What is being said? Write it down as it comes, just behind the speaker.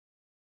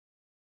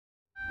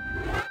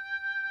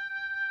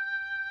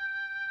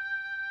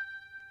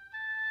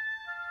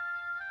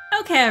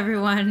Okay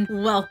everyone,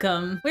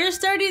 welcome. We're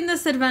starting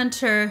this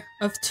adventure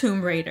of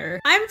Tomb Raider.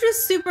 I'm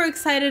just super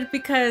excited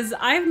because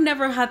I've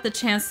never had the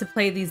chance to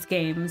play these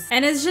games.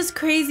 And it's just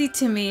crazy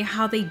to me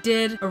how they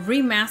did a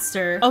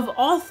remaster of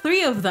all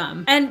three of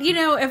them. And you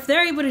know, if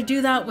they're able to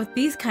do that with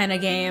these kind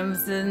of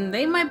games, then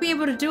they might be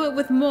able to do it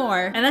with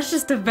more. And that's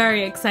just a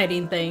very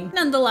exciting thing.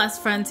 Nonetheless,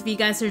 friends, if you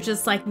guys are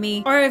just like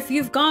me, or if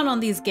you've gone on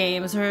these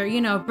games, or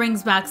you know,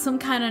 brings back some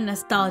kind of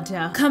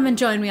nostalgia, come and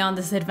join me on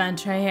this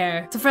adventure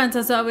here. So friends,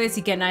 as always,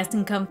 you get nice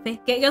and comfy,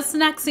 get your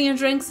snacks and your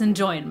drinks, and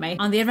join me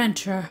on the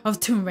adventure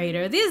of Tomb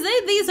Raider.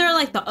 These are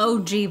like the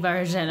OG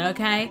version,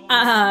 okay?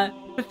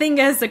 The thing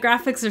is, the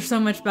graphics are so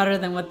much better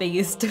than what they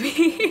used to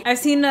be. I've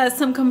seen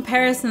some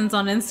comparisons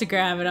on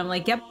Instagram and I'm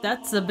like, yep,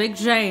 that's a big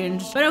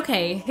change. But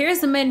okay, here's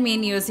the main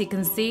menu. As you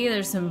can see,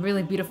 there's some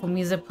really beautiful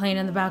music playing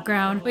in the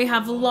background. We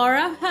have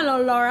Laura. Hello,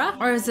 Laura.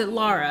 Or is it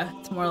Lara?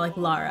 It's more like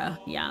Lara.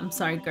 Yeah, I'm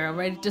sorry, girl.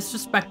 Right?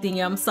 Disrespecting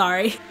you. I'm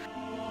sorry.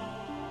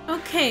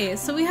 Okay,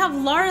 so we have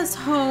Lara's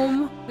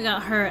home. We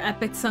got her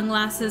epic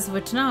sunglasses,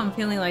 which now I'm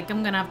feeling like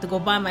I'm gonna have to go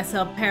buy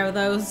myself a pair of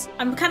those.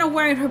 I'm kind of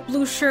wearing her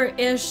blue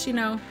shirt-ish, you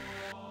know.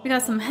 We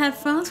got some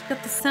headphones, we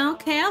got the sound.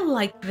 Okay, I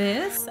like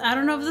this. I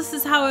don't know if this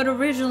is how it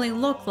originally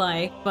looked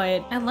like,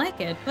 but I like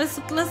it. Let's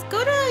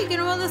go to, you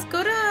know what, let's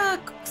go to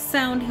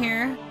sound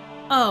here.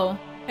 Oh,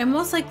 it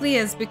most likely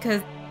is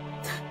because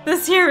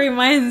this here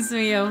reminds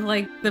me of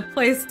like the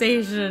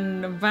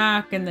PlayStation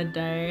back in the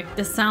day.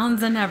 The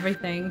sounds and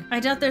everything. I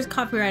doubt there's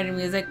copyrighted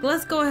music.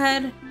 Let's go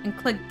ahead and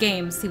click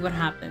game, see what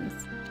happens.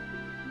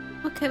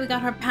 Okay, we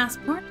got her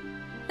passport.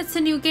 It's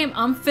a new game,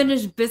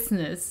 unfinished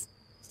business.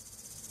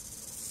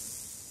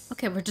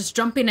 Okay, we're just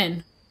jumping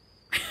in.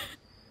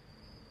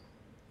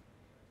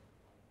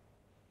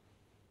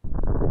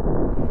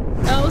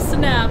 Oh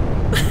snap.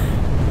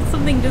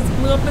 Something just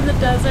blew up in the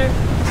desert.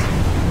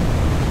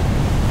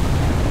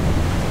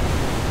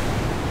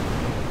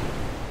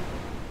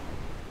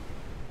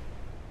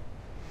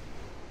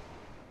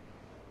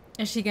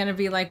 Is she gonna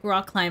be like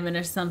rock climbing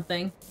or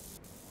something?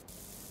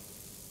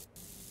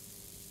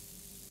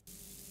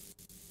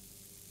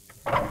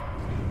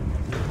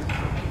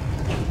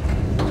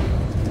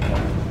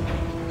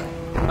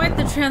 Quite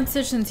the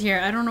transitions here.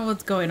 I don't know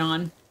what's going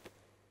on.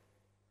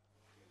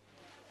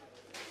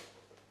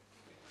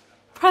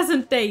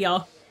 Present day,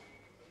 y'all.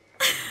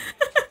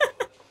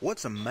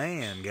 What's a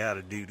man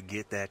gotta do to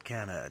get that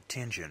kind of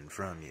attention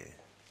from you?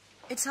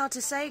 It's hard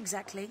to say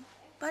exactly,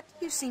 but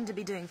you seem to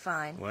be doing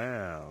fine.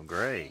 Well,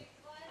 great.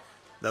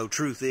 Though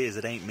truth is,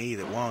 it ain't me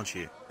that wants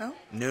you. Oh?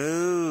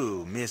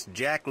 No, Miss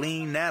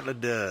Jacqueline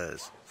Natla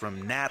does,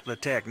 from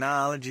Natla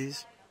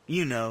Technologies.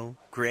 You know,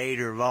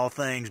 creator of all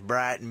things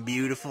bright and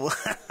beautiful.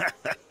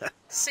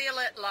 Seal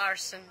it,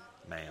 Larson.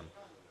 Ma'am.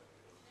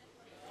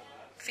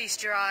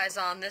 Feast your eyes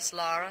on this,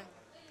 Lara.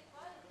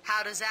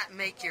 How does that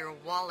make your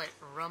wallet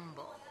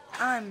rumble?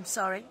 I'm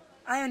sorry.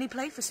 I only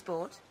play for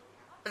sport.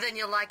 Then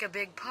you'll like a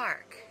big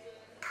park.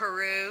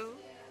 Peru,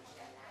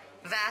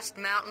 vast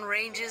mountain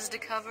ranges to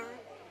cover,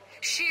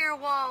 sheer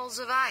walls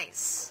of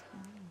ice,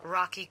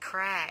 rocky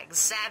crags,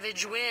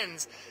 savage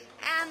winds,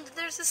 and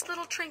there's this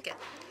little trinket.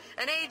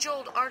 An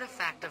age-old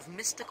artifact of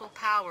mystical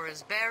power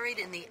is buried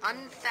in the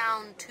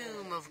unfound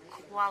tomb of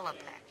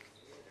Qualapec.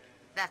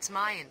 That's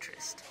my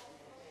interest.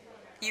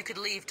 You could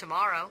leave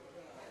tomorrow.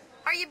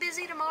 Are you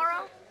busy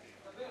tomorrow?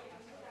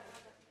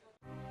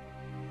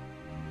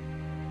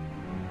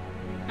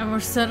 And we're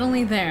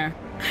suddenly there.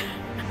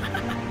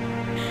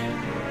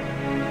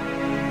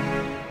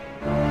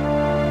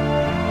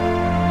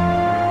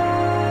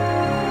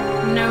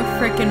 No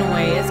frickin'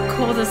 way. It's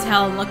cold as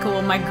hell and look at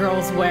what my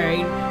girl's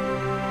wearing.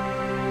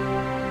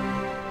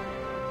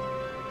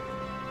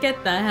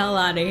 Get the hell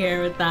out of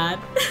here with that.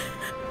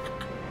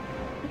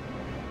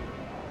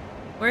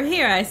 We're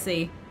here, I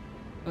see.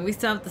 And we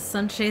still have the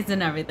sunshades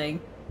and everything.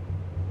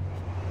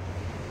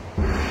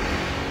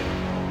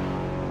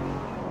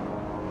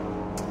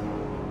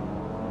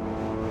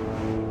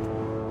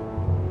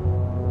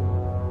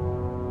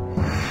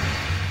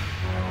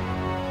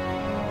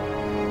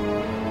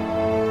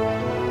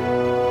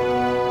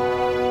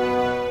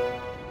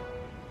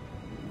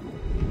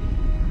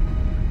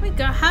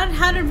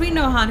 How did we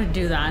know how to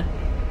do that?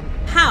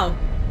 How?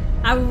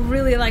 I would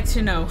really like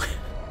to know.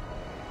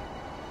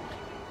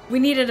 We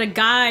needed a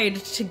guide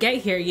to get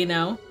here, you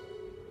know?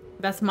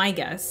 That's my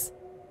guess.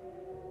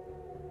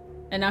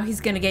 And now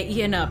he's gonna get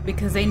eaten up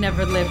because they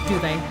never live, do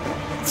they?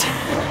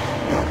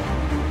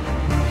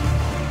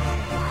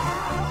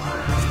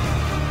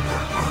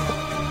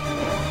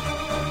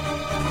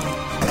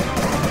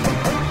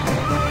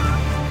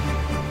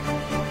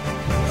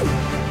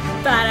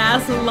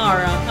 Badass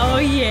Lara. Oh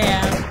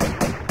yeah.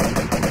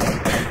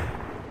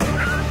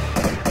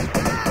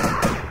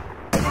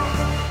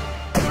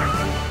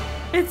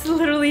 It's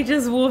literally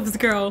just Wolf's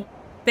girl.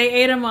 They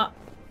ate him up.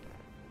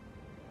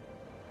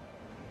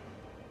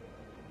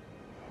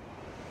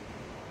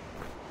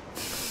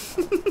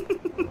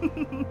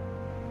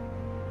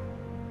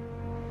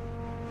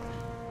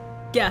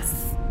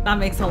 Yes, that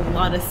makes a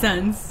lot of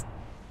sense.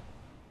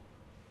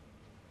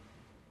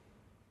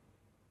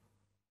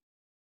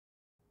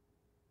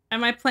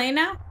 Am I playing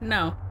now?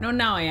 No. No,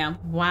 now I am.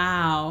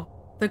 Wow.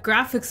 The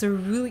graphics are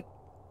really...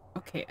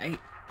 Okay,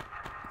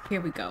 here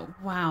we go.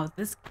 Wow,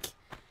 this...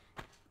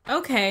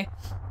 Okay.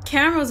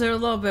 Cameras are a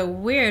little bit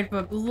weird,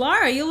 but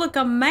Lara, you look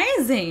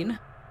amazing!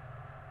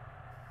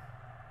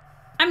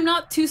 I'm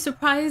not too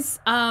surprised.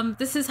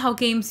 This is how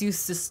games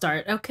used to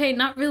start, okay?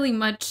 Not really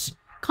much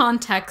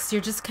context.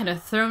 You're just kind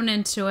of thrown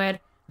into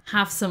it.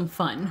 Have some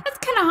fun. That's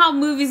kind of how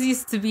movies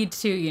used to be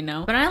too, you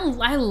know? But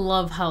I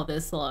love how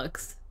this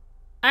looks.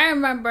 I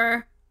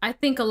remember, I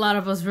think a lot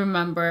of us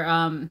remember,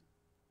 I'm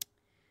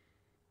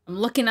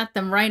looking at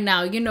them right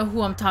now. You know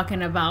who I'm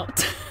talking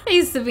about. They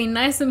used to be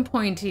nice and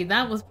pointy.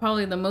 That was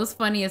probably the most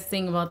funniest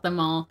thing about them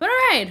all. But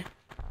alright.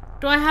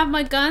 Do I have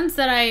my guns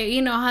that I,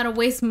 you know, how to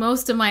waste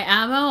most of my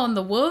ammo on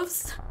the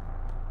wolves?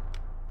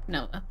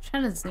 No, I'm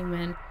trying to zoom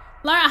in.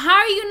 Lara, how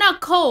are you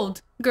not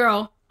cold,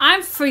 girl?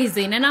 I'm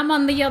freezing and I'm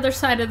on the other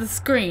side of the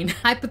screen.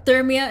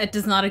 Hypothermia, it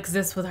does not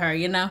exist with her,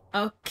 you know?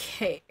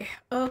 Okay,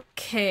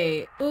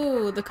 okay.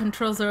 Ooh, the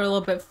controls are a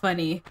little bit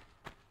funny.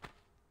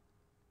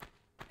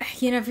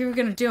 You know, if you were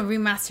gonna do a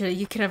remaster,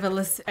 you could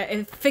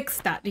have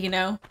fix that, you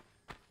know?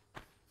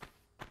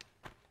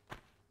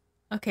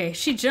 Okay,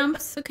 she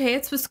jumps. Okay,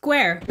 it's with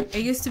square.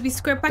 It used to be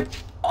square back.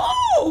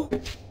 Oh!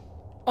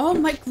 Oh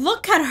my,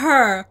 look at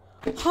her!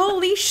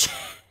 Holy shit!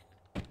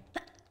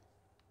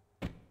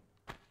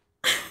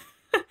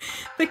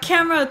 The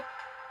camera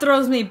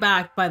throws me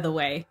back, by the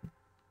way.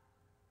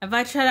 If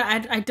I try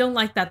to, I don't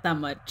like that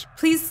much.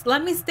 Please,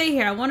 let me stay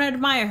here. I want to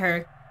admire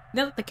her.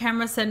 Nope, the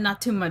camera said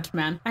not too much,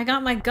 man. I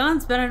got my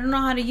guns, but I don't know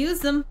how to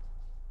use them.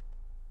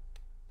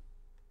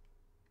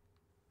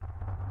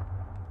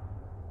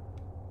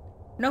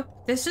 Nope,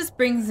 this just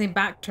brings me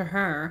back to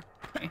her.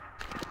 Okay.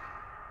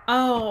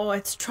 Oh,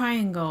 it's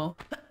triangle.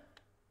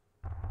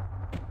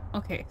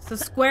 Okay, so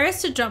square is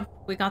to jump.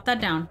 We got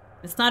that down.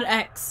 It's not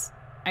X.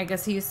 I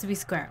guess he used to be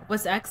square.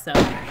 What's X though?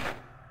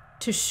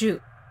 To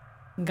shoot.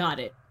 Got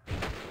it.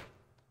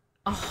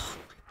 Oh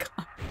my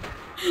god.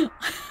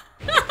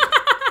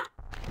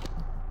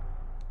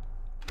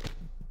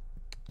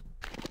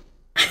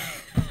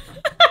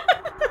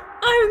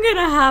 I'm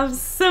gonna have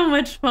so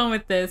much fun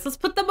with this. Let's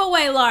put them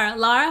away, Lara.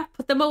 Lara,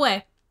 put them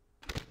away.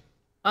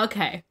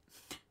 Okay.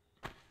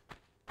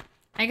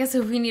 I guess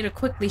if we need to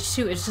quickly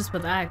shoot, it's just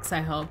with X, I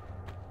hope.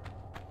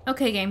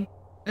 Okay, game.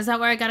 Is that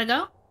where I gotta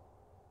go?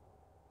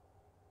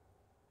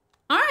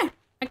 Alright.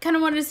 I kind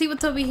of wanted to see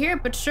what's over here,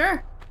 but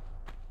sure.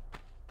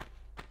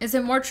 Is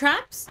it more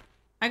traps?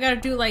 I gotta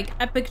do, like,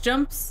 epic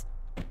jumps.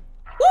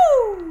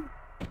 Woo!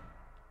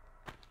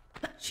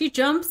 She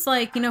jumps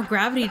like, you know,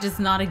 gravity does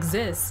not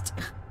exist.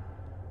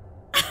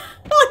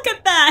 Look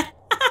at that!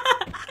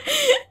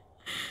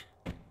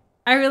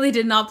 I really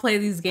did not play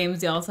these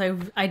games, y'all, so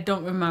I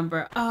don't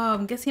remember. Oh,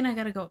 I'm guessing I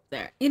gotta go up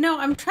there. You know,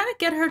 I'm trying to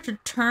get her to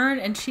turn,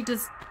 and she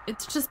just...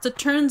 It's just the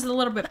turn's a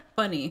little bit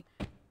funny.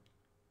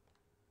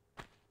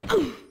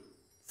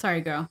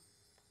 Sorry, girl.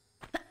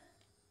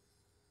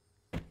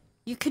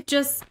 You could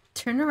just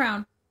turn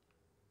around.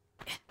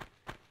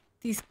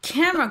 These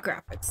camera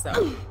graphics,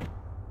 though.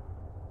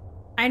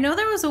 I know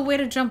there was a way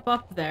to jump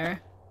up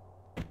there.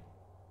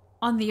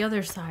 On the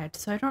other side,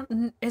 so I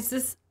don't... Is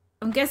this...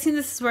 I'm guessing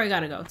this is where I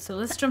gotta go. So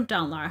let's jump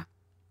down, Lara.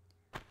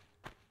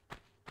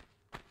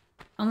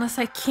 Unless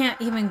I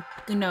can't even...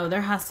 No,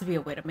 there has to be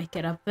a way to make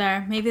it up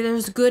there. Maybe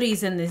there's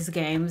goodies in these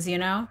games, you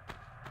know?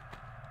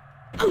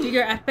 Do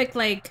your epic,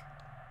 like,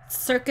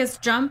 circus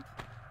jump.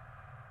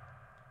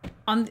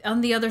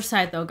 On the other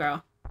side, though,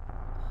 girl.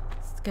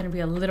 It's gonna be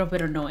a little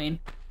bit annoying.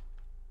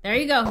 There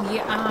you go.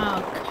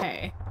 Yeah,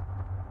 okay.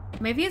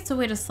 Maybe it's a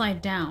way to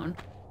slide down.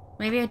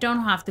 Maybe I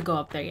don't have to go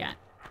up there yet.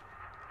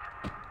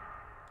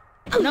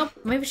 Nope,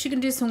 maybe she can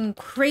do some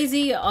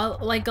crazy,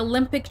 like,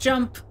 Olympic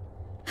jump.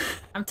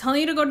 I'm telling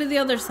you to go to the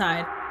other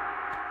side.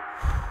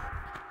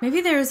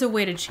 Maybe there is a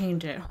way to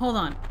change it. Hold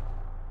on.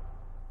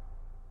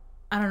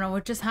 I don't know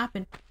what just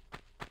happened.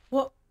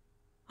 What?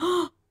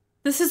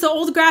 This is the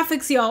old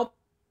graphics, y'all.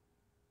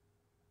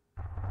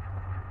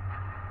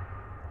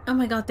 Oh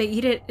my god, they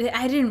eat it.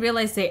 I didn't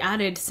realize they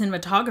added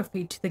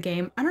cinematography to the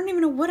game. I don't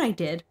even know what I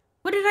did.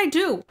 What did I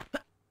do?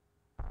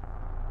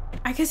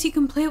 I guess you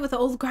can play it with the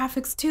old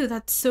graphics too.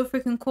 That's so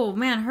freaking cool.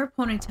 Man, her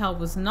ponytail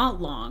was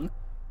not long.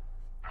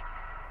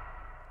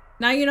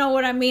 Now you know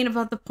what I mean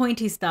about the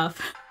pointy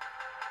stuff.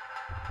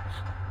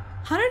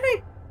 How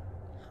did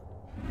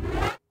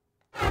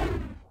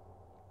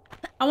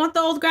I want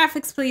the old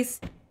graphics, please.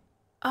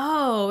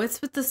 Oh,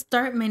 it's with the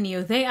start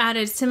menu. They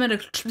added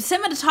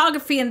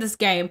cinematography in this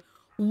game.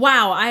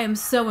 Wow, I am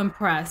so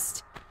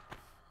impressed.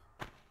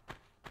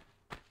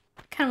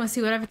 I kind of want to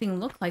see what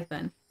everything looked like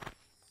then.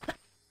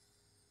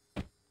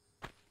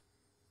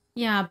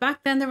 Yeah,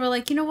 back then they were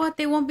like, you know what?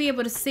 They won't be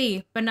able to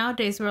see. But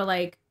nowadays we're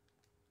like,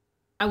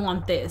 I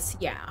want this.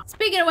 Yeah.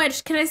 Speaking of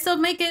which, can I still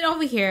make it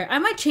over here? I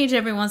might change it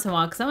every once in a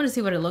while because I want to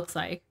see what it looks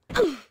like.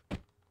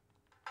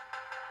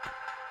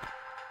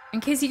 In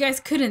case you guys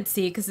couldn't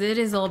see, because it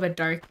is a little bit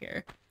dark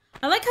here.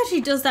 I like how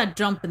she does that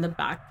jump in the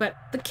back, but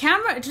the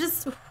camera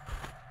just...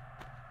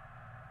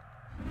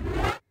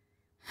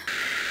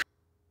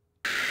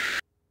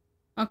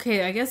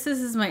 Okay, I guess this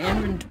is my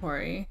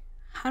inventory.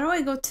 How do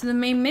I go to the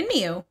main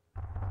menu?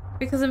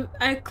 Because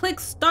I click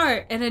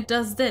start and it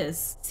does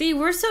this. See,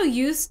 we're so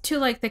used to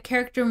like the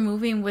character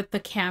moving with the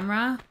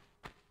camera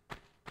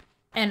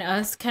and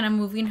us kind of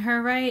moving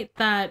her, right?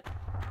 That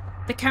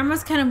the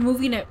camera's kind of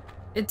moving it.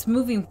 It's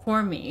moving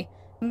for me.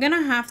 I'm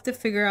gonna have to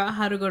figure out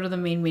how to go to the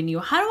main menu.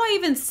 How do I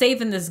even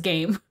save in this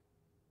game?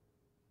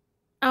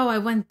 Oh, I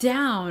went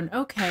down.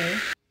 Okay.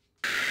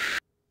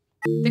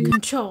 The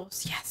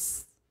controls,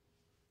 yes.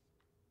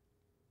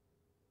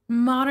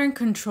 Modern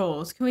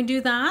controls. Can we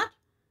do that?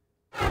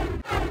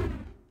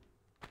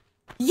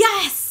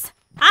 Yes!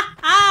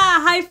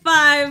 Ah, high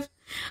five!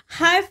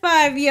 High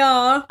five,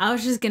 y'all! I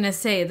was just gonna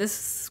say,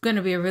 this is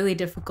gonna be a really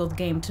difficult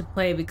game to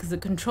play because the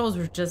controls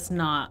were just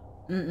not...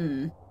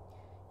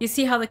 You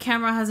see how the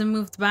camera hasn't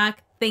moved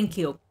back? Thank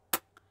you.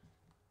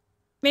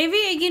 Maybe,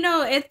 you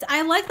know,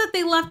 I like that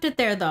they left it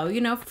there, though.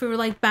 You know, for,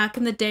 like, back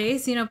in the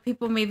days, you know,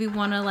 people maybe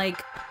want to,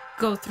 like,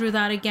 go through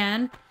that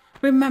again.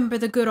 Remember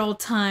the good old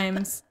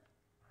times.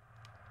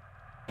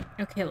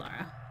 Okay,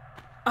 Lara.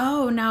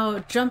 Oh, now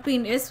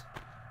jumping is...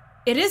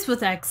 It is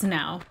with X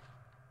now.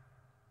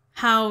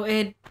 How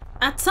it...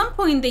 At some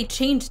point, they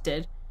changed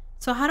it.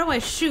 So how do I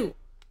shoot?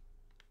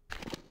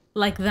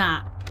 Like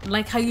that.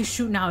 Like how you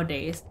shoot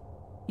nowadays.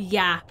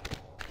 Yeah.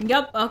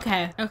 Yup,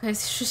 okay. Okay,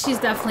 so she's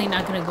definitely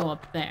not gonna go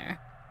up there.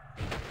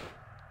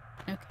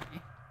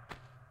 Okay.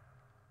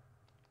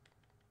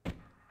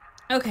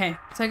 Okay,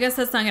 so I guess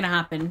that's not gonna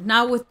happen.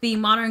 Not with the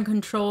modern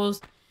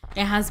controls.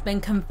 It has been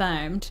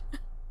confirmed.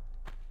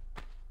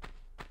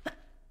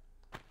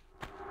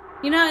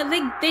 You know,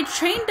 they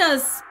trained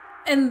us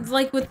and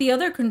like with the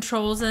other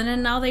controls, and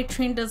then now they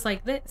trained us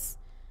like this.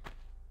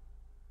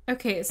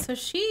 Okay, so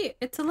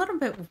it's a little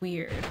bit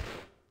weird.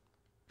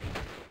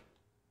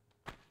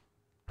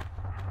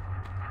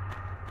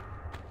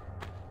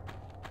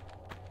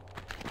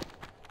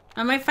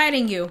 Am I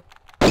fighting you?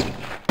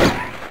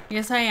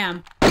 Yes, I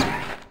am.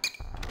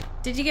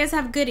 Did you guys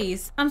have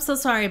goodies? I'm so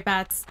sorry,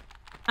 Bats.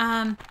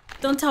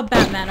 Don't tell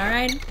Batman,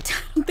 alright?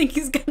 I don't think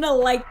he's gonna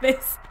like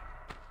this.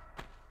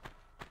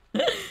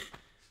 You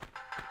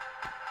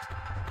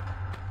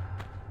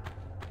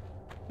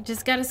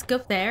just gotta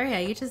scope the area.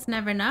 You just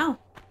never know.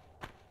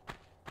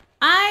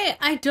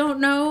 I don't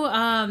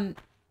know.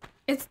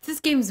 This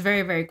game's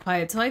very, very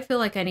quiet, so I feel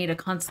like I need to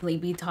constantly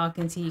be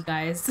talking to you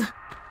guys.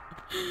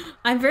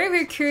 I'm very,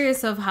 very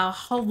curious of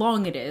how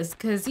long it is,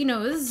 because, you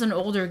know, this is an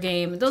older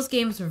game. Those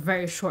games were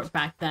very short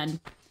back then.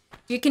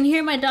 If you can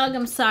hear my dog,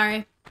 I'm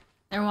sorry.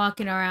 They're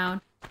walking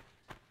around.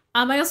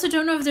 I also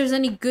don't know if there's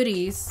any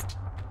goodies.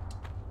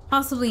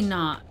 Possibly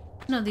not.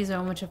 No, these are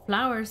a bunch of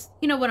flowers.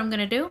 You know what I'm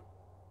gonna do?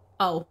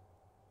 Oh.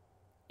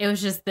 It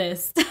was just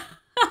this.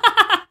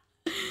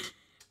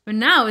 But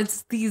now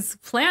it's these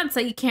plants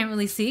that you can't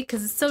really see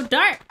because it's so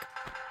dark.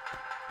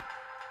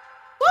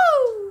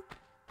 Woo!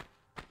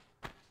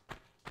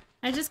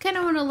 I just kind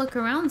of want to look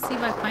around and see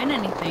if I find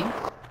anything.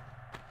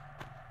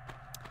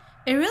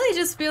 It really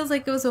just feels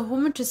like it was a whole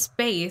bunch of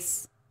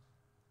space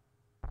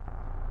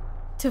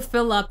to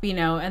fill up, you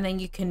know, and then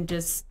you can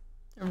just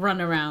run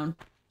around.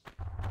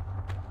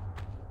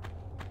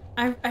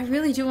 I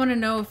really do want to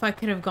know if I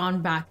could have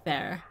gone back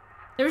there.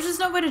 There was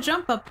just no way to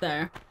jump up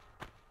there.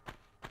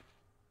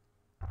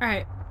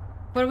 Alright,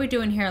 what are we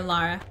doing here,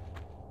 Lara?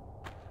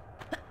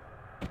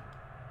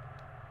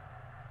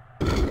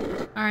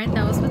 Alright,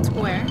 that was with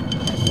square.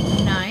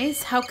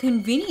 Nice, how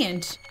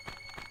convenient.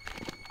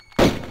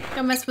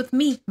 Don't mess with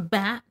me,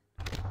 bat.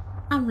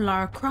 I'm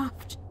Lara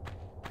Croft.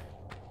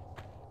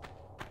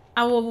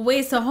 I will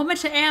waste a whole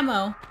bunch of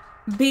ammo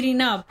beating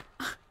up.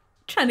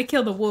 Trying to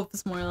kill the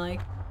wolves, more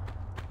like.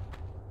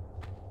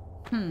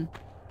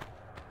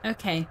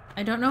 Okay,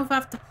 I don't know if I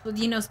have to,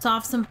 you know,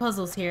 solve some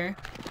puzzles here.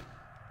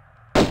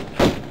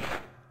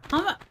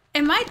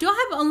 Do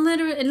I have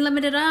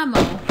unlimited ammo?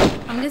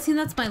 I'm guessing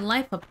that's my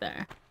life up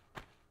there.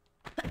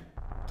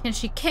 Can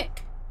she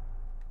kick?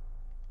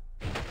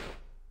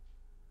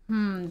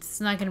 It's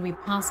not gonna be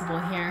possible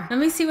here. Let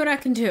me see what I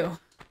can do.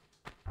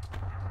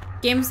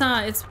 Game's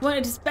not, it's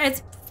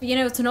you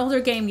know, it's an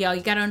older game, y'all.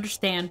 You gotta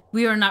understand.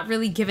 We were not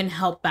really given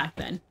help back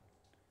then.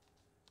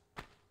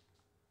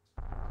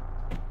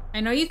 I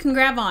know you can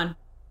grab on.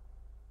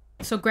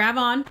 So grab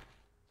on.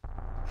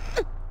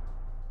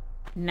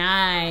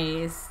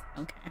 Nice.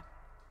 Okay.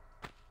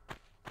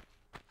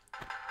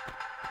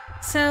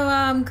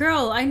 So,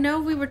 girl, I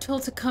know we were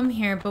told to come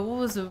here, but what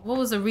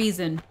was the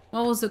reason?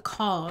 What was the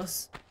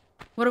cause?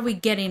 What are we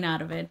getting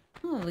out of it?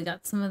 Oh, we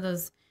got some of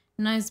those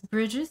nice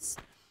bridges.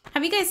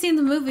 Have you guys seen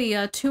the movie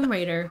Tomb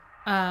Raider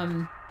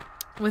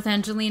with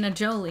Angelina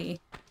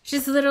Jolie?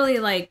 She's literally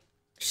like,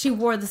 she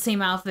wore the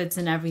same outfits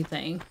and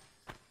everything.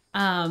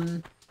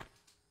 I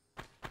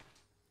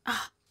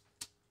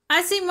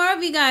see more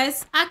of you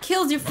guys. I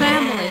killed your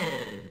family.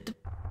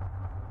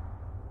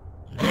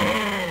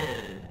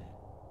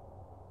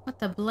 What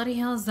the bloody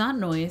hell is that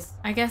noise?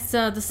 I guess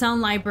the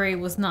sound library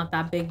was not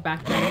that big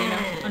back then, you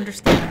know?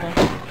 Understandable.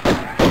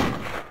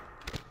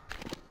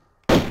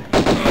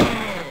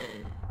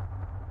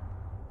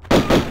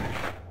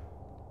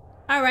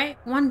 Alright,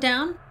 one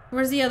down.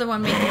 Where's the other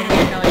one making a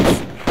weird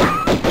noise?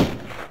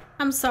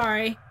 I'm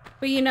sorry,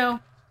 but you know,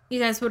 you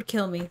guys would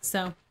kill me,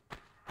 so.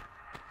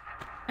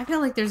 I feel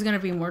like there's gonna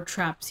be more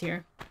traps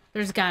here.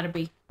 There's gotta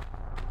be.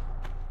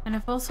 And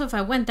if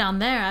I went down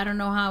there, I don't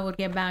know how I would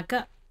get back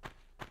up.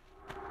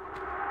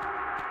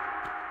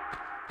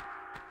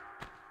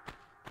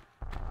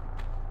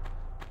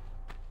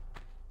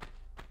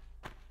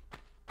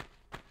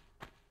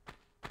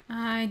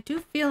 I do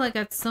feel like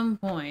at some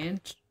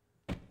point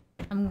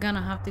I'm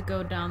gonna have to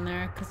go down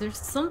there because there's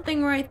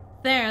something right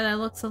there that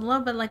looks a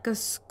little bit like a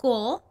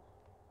skull.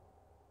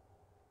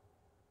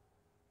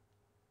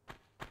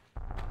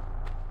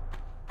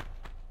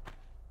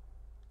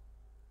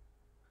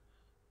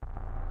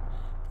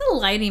 The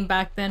lighting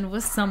back then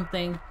was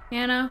something,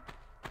 you know?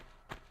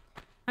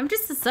 I'm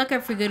just a sucker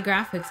for good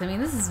graphics. I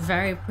mean, this is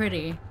very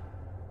pretty.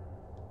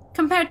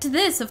 Compared to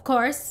this, of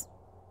course.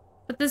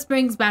 But this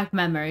brings back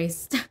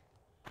memories.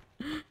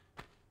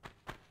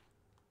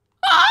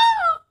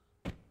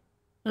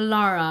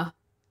 Lara.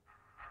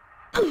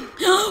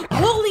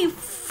 Holy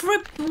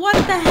frick, what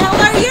the hell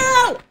are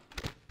you?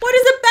 What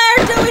is a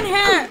bear doing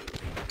here?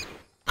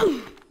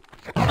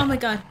 Oh my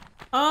god.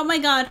 Oh my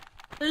god.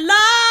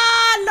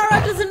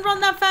 Lara doesn't run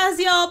that fast,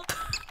 y'all.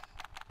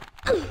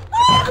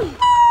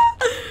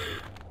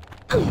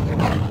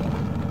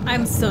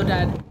 I'm so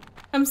dead.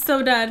 I'm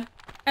so dead.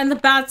 And the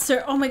bats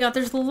are... Oh my god,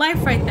 there's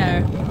life right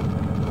there.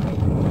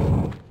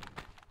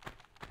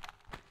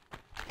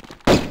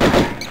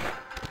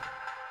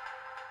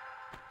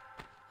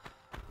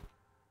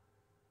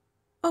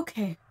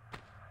 Okay.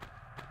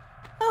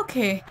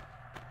 Okay.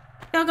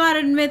 Y'all gotta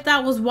admit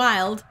that was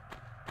wild.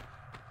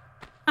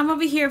 I'm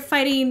over here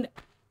fighting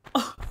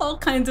all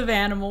kinds of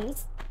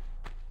animals.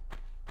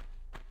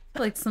 I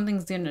feel like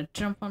something's gonna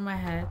jump on my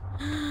head.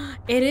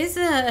 It is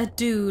a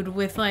dude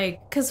with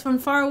like... Because from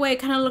far away it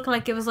kind of looked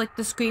like it was like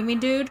the screaming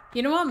dude.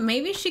 You know what?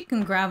 Maybe she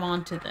can grab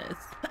onto this.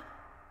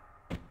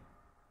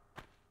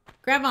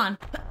 Grab on.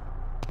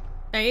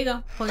 There you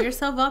go. Pull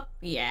yourself up.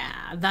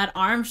 Yeah, that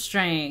arm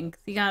strength.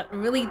 You got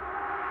really...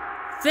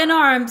 thin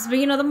arms, but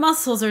you know, the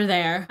muscles are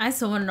there. I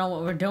still want to know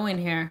what we're doing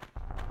here.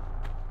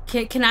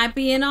 Can I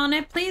be in on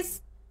it,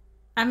 please?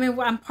 I mean,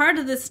 I'm part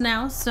of this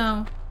now,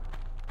 so...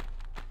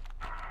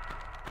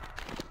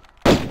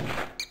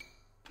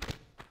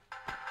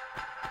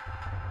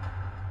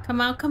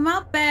 Come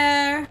out,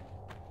 bear.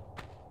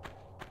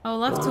 I'll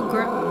love to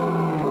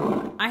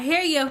grab... I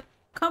hear you.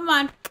 Come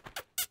on.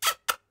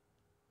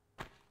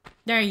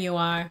 There you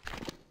are.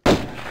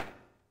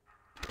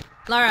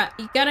 Lara,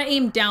 you gotta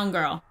aim down,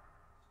 girl.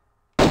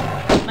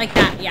 Like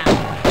that, yeah.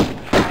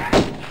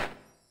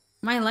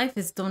 My life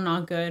is still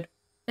not good.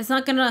 It's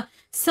not gonna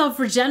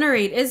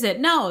self-regenerate, is it?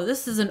 No,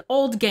 this is an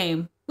old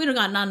game. We don't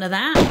got none of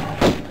that.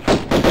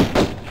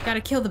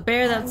 Gotta kill the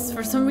bear that's,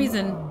 for some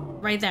reason,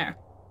 right there.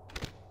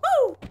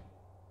 Woo!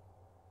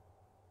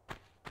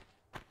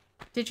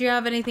 Did you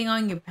have anything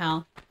on you,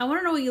 pal? I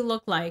wanna know what you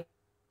look like.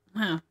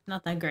 Huh,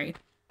 not that great.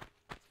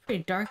 It's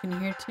pretty dark in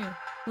here, too. A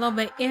little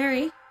bit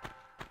eerie.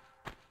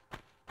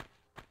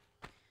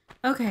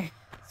 Okay.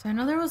 So I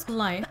know there was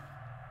life.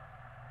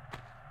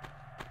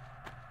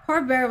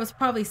 Poor bear was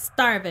probably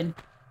starving.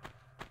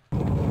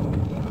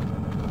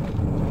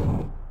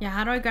 Yeah,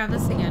 how do I grab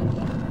this again?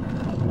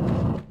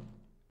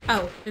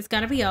 Oh, it's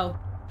gotta be O.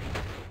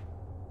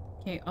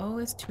 Okay, O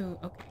is 2.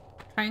 Okay.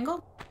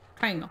 Triangle?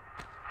 Triangle.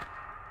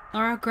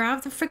 Lara,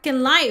 grab the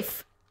freaking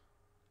life!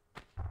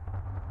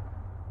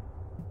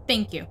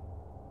 Thank you.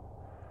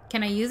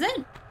 Can I use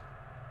it?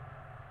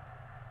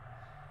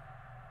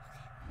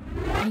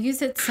 I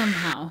use it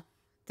somehow.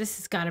 This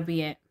has got to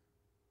be it.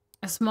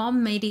 A small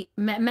medi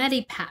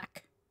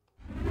pack.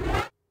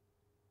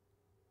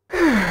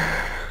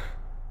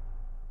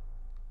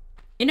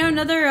 You know,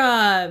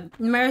 another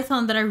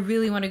marathon that I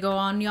really want to go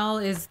on, y'all,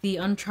 is the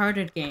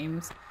Uncharted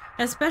games.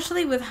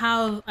 Especially with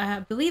how, I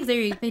believe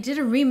they did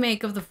a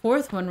remake of the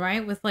 4th one,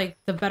 right? With, like,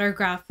 the better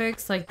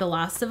graphics, like The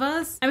Last of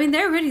Us. I mean,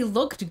 they already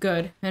looked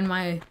good, in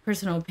my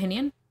personal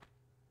opinion.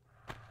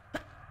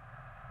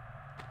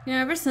 Yeah,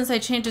 ever since I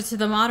changed it to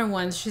the modern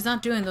ones, she's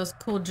not doing those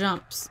cool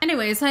jumps.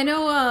 Anyways, I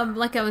know,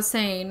 like I was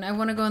saying, I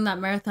want to go on that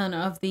marathon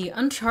of the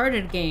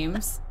Uncharted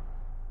games.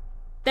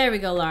 There we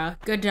go, Lara.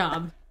 Good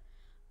job.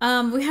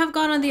 We have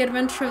gone on the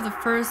adventure of the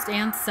 1st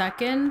and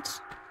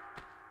 2nd.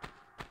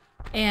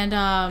 And,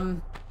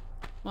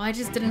 well, I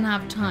just didn't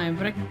have time,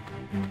 but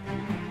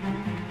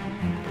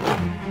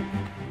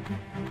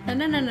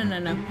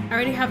No. I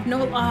already have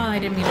no... Oh, I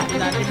didn't mean to do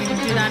that.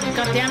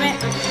 God damn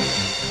it.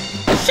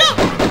 Shoot!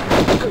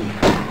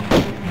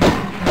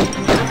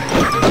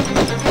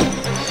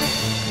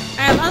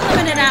 I have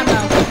unlimited ammo.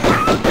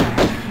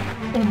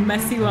 I'll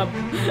mess you up.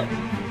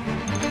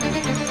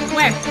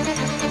 Where?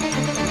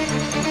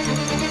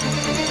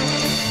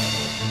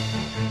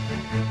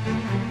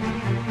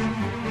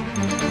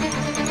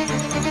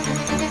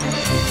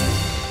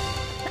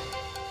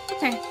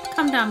 Okay,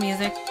 calm down,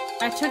 music.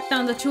 I took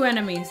down the 2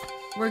 enemies.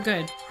 We're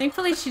good.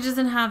 Thankfully, she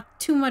doesn't have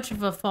too much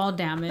of a fall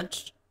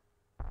damage.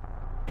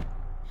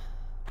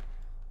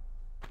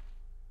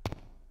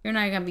 You're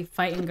not gonna be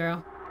fighting,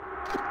 girl.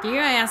 Get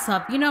your ass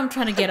up. You know I'm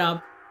trying to get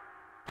up.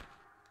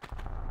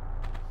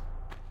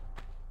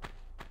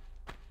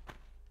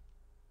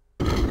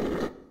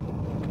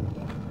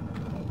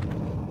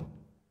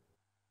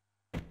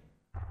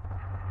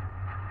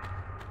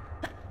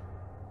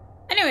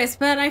 Anyways,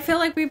 but I feel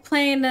like we're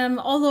playing them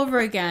all over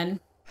again.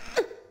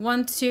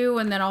 1, 2,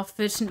 and then I'll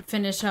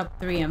finish up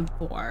 3 and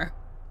 4.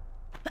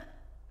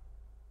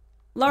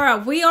 Laura,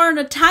 we are in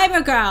a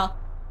timer, girl.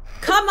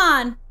 Come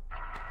on.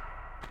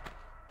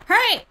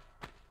 Hurry.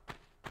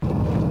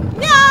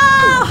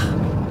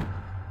 No!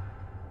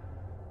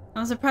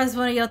 I'm surprised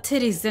one of your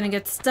titties didn't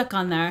get stuck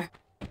on there.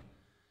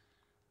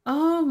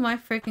 Oh my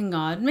freaking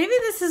god. Maybe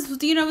this is,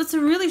 you know, it's a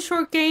really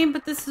short game,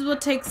 but this is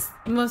what takes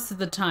most of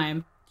the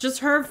time.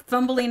 Just her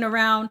fumbling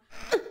around,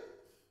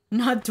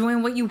 not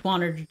doing what you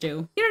want her to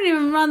do. You don't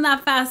even run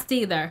that fast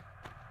either.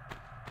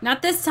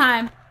 Not this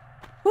time.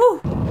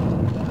 Woo!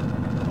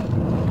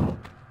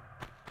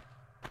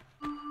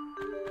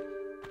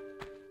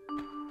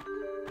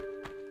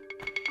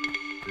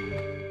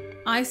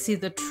 I see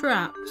the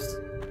traps.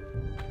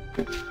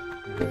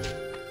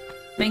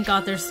 Thank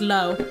God they're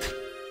slow.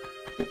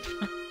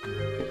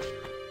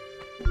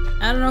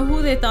 I don't know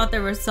who they thought they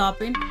were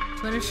stopping,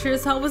 but it sure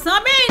as hell was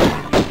not me!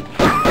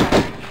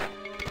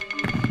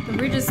 The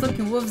weirdest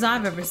looking wolves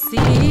I've ever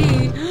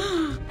seen.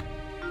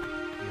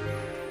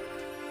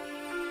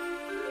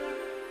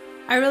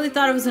 I really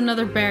thought it was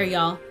another bear,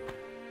 y'all.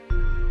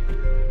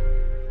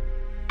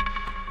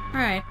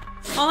 Alright.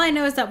 All I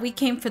know is that we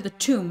came for the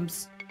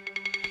tombs.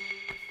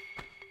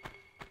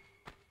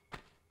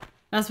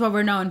 That's what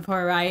we're known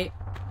for, right?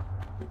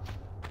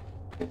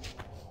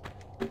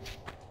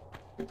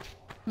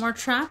 More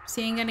traps?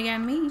 You ain't gonna get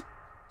me.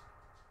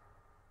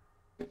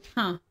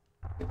 Huh.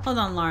 Hold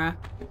on, Laura.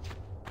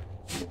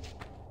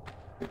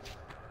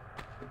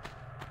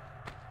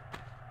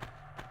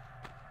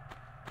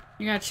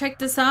 You gotta check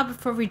this out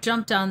before we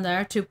jump down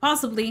there to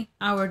possibly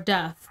our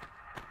death.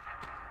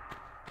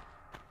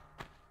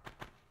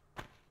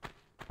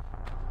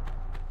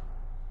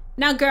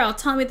 Now, girl,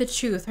 tell me the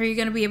truth. Are you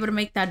gonna be able to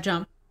make that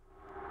jump?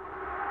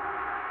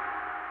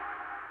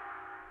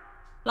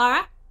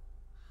 Laura?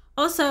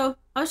 Also,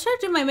 I was trying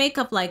to do my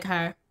makeup like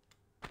her.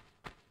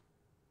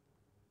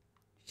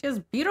 She has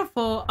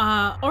beautiful,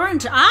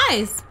 orange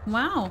eyes.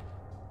 Wow.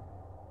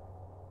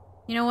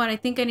 You know what? I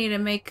think I need to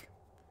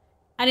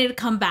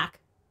come back.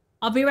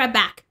 I'll be right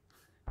back.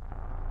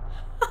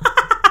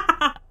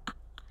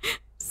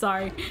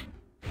 Sorry.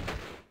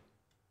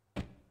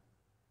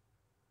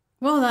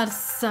 Well,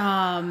 that's,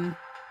 not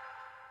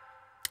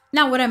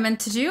what I meant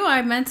to do.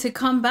 I meant to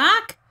come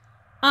back.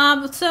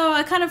 So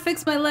I kind of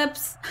fixed my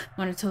lips.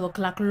 Wanted to look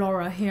like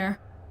Laura here.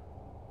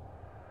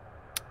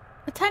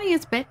 The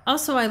tiniest bit.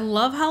 Also, I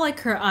love how,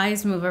 like, her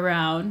eyes move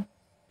around.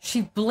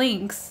 She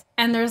blinks,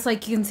 and there's,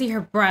 like, you can see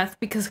her breath,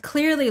 because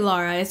clearly,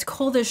 Laura, it's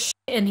cold as shit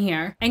in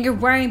here, and you're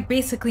wearing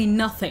basically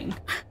nothing.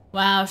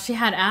 Wow, she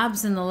had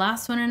abs in the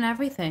last one and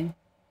everything.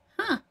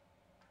 Huh.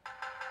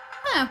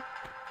 Yeah.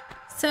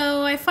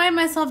 So I find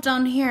myself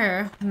down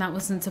here, and that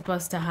wasn't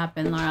supposed to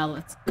happen, Laura.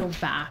 Let's go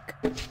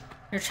back.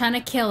 You're trying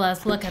to kill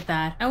us. Look at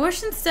that. I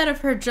wish instead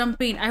of her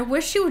jumping, I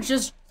wish she would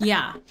just,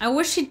 yeah, I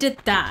wish she did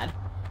that.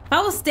 If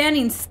I was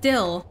standing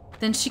still,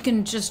 then she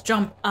can just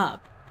jump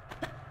up.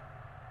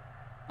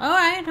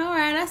 Alright,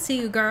 I see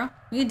you, girl.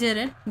 You did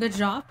it. Good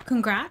job.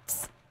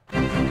 Congrats.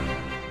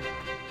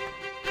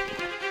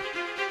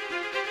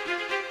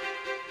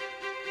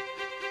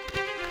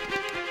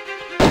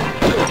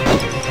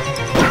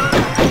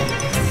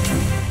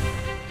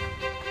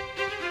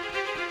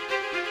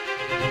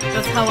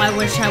 That's how I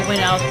wish I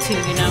went out too,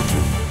 you know?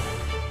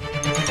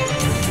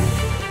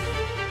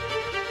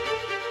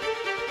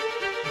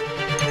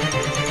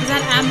 Is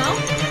that ammo?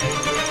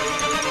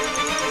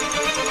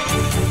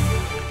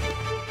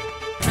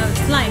 No,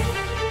 it's life.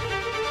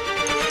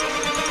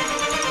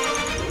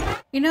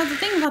 You know, the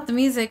thing about the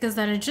music is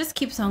that it just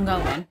keeps on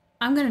going.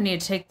 I'm gonna need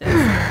to take this.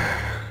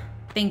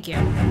 Thank you.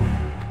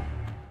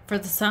 For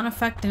the sound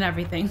effect and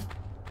everything.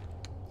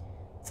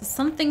 So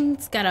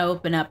something's gotta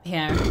open up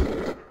here.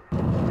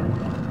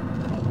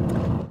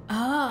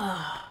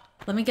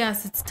 Let me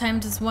guess, it's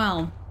timed as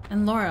well.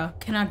 And Laura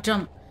cannot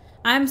jump.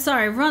 I'm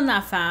sorry, run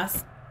that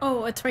fast.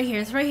 Oh, it's right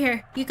here, it's right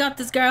here. You got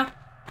this, girl.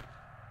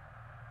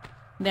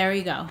 There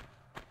you go.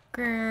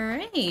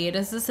 Great,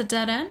 is this a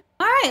dead end?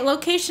 Alright,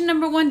 location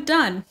number 1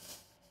 done.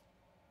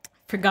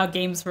 Forgot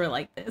games were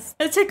like this.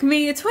 It took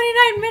me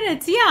 29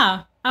 minutes,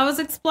 yeah. I was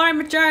exploring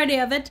majority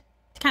of it.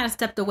 Kind of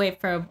stepped away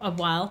for a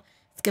while.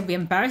 It's gonna be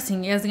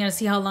embarrassing. You guys are gonna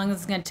see how long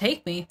this is gonna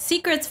take me.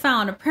 Secrets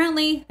found.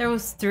 Apparently, there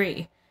was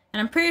 3. And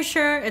I'm pretty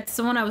sure it's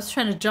the one I was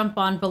trying to jump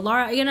on, but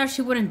Laura, you know,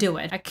 she wouldn't do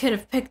it. I could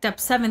have picked up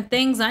 7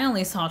 things, I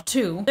only saw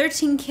 2.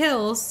 13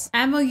 kills,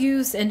 ammo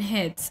used, and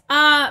hits.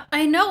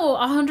 I know,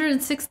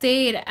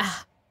 168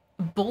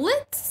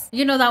 bullets?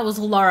 You know, that was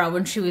Laura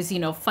when she was, you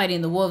know,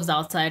 fighting the wolves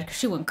outside, because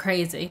she went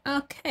crazy.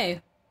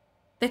 Okay.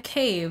 The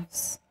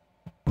caves.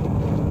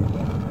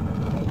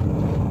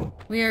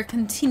 We are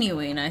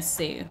continuing, I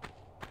see.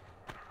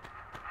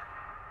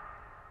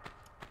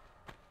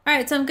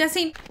 Alright, so I'm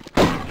guessing...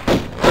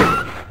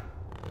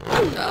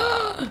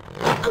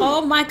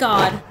 Oh my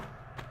god.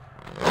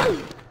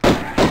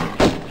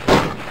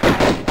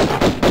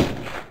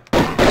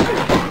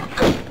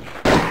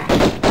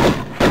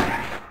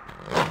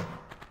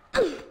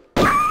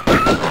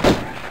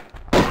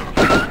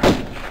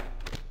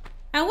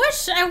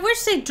 I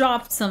wish they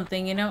dropped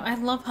something, you know? I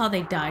love how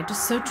they died.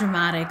 Just so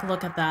dramatic.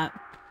 Look at that.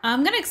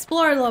 I'm gonna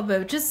explore a little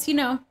bit. Just, you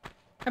know,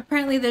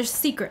 apparently there's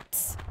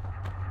secrets.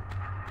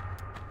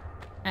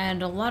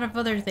 And a lot of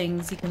other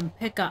things you can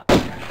pick up.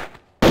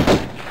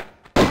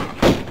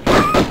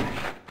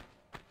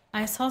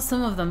 I saw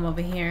some of them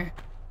over here.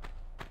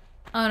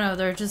 Oh no,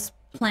 they're just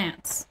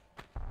plants.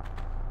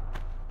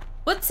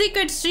 What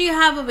secrets do you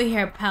have over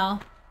here,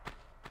 pal?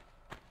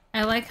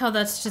 I like how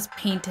that's just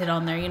painted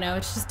on there, you know?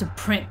 It's just a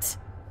print.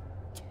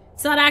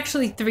 It's not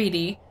actually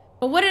 3D.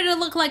 But what did it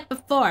look like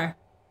before?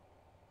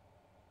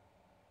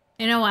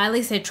 You know what? At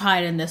least I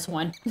tried in this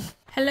one.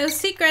 Hello,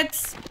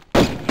 secrets.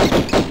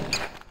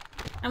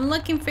 I'm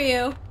looking for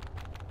you.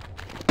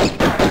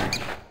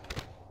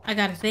 I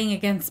got a thing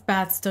against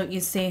bats, don't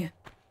you see?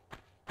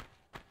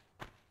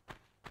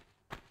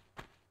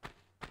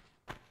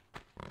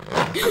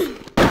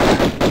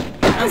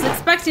 I was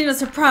expecting a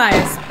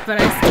surprise, but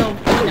I still,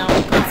 you know,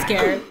 got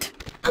scared.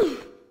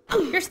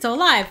 You're still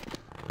alive.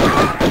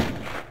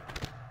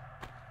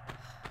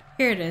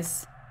 Here it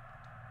is.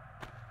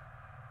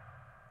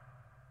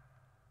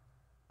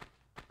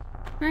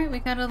 Alright, we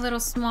got a little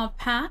small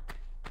pack.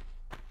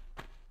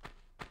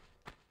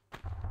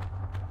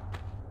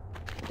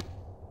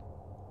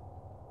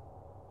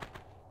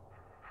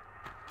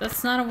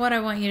 That's not what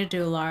I want you to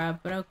do, Lara,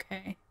 but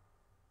okay.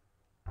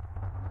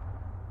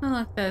 Oh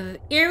look, the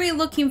eerie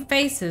looking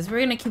faces.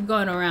 We're gonna keep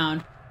going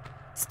around.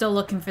 Still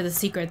looking for the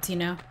secrets, you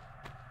know?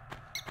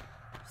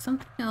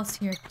 Something else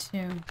here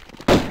too.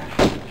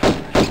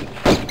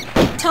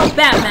 Tell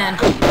Batman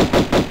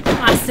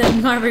I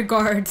send my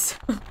regards.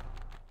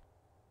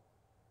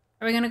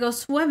 Are we gonna go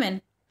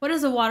swimming? What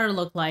does the water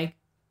look like?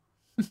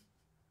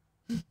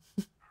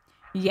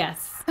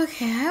 Yes.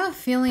 Okay, I have a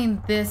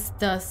feeling this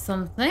does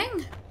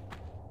something.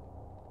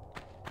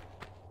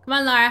 Come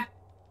on, Lara.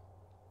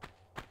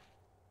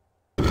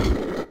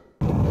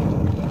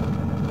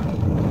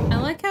 I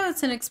like how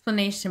it's an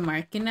exclamation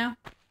mark, you know?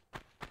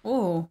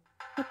 Oh,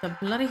 what the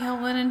bloody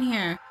hell went in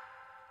here?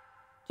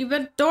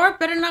 Door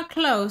better not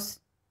close.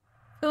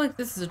 I feel like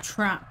this is a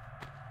trap.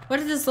 What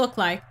does this look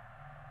like?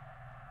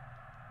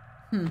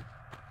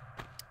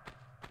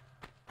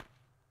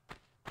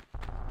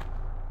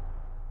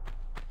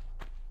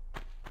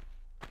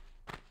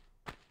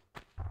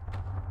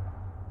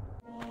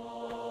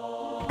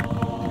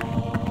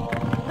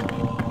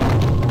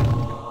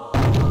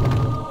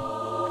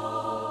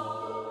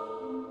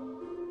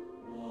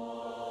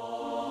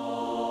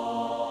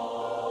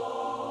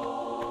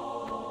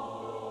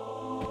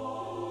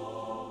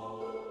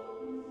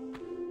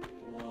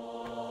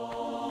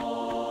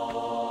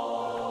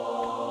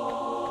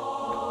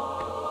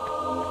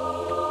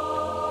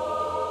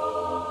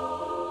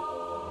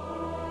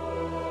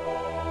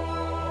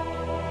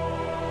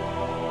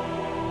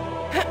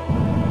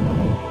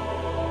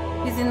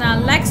 Using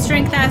that leg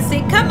strength I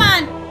see. Come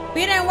on!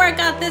 We didn't work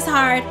out this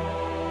hard.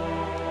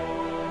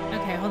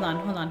 Okay, hold on,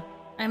 hold on.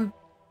 I'm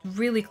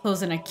really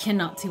close and I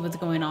cannot see what's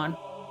going on.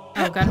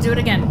 Oh, gotta do it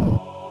again.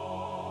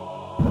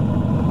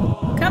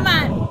 Come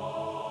on!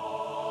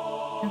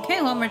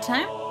 Okay, one more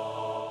time.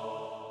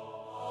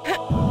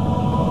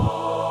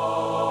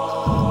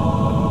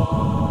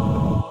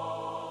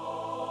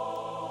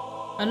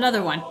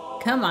 Another one.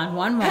 Come on,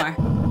 one more.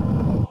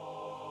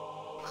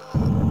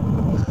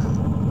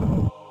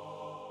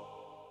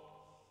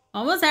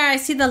 Almost there. I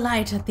see the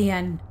light at the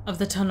end of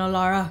the tunnel,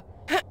 Lara.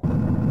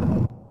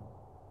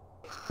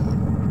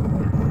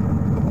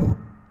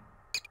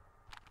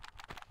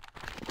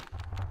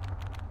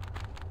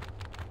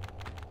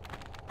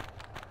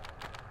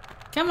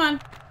 Come on.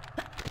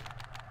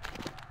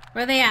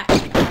 Where are they at?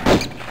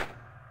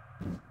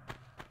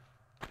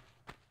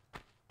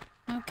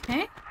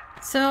 Okay.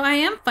 So I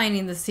am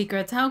finding the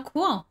secrets. How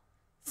cool.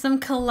 Some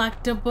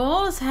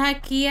collectibles.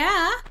 Heck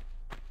yeah.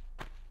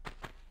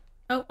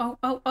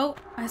 Oh.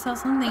 I saw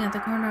something at the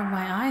corner of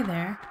my eye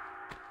there.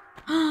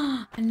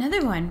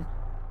 Another one.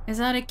 Is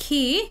that a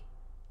key?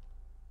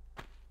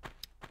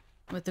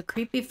 With a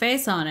creepy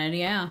face on it,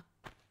 yeah.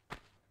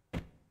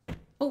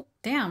 Oh,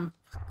 damn.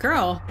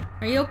 Girl,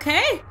 are you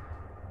okay?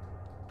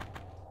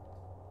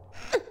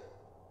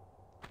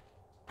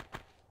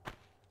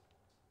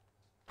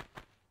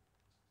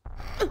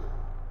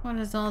 What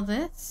is all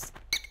this?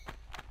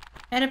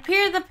 It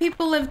appeared that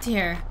people lived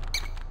here.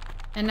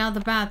 And now the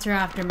bats are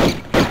after me.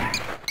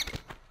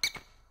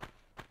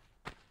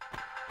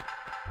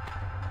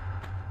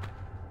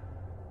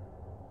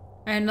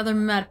 Alright, another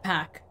med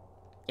pack.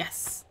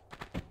 Yes.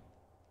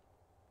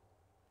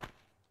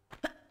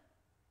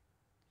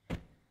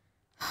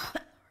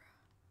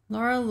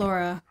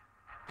 Lara,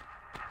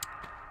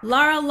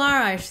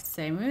 I should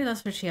say. Maybe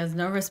that's why she has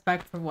no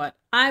respect for what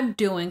I'm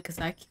doing, because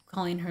I keep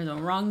calling her the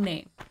wrong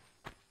name.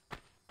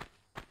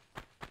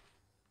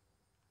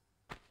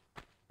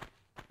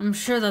 I'm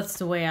sure that's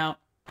the way out.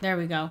 There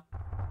we go.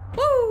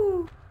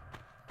 Woo!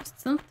 There's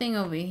something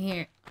over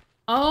here.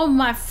 Oh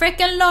my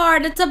freaking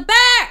lord, it's a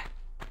bear!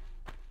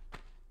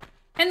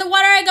 In the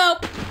water I go!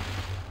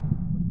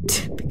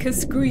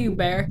 Because screw you,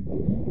 bear.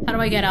 How do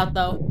I get out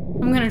though?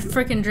 I'm gonna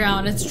freaking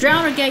drown. It's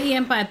drown or get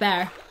eaten by a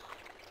bear.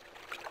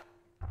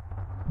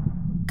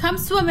 Come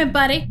swimming,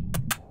 buddy.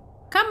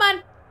 Come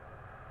on.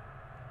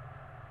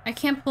 I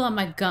can't pull out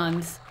my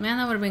guns. Man,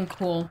 that would have been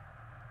cool.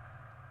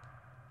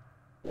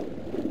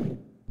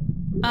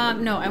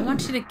 No, I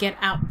want you to get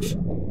out.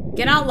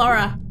 Get out,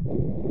 Laura.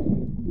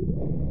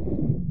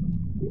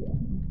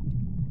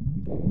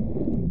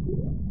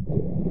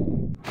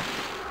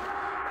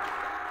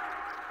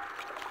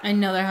 I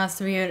know there has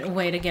to be a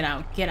way to get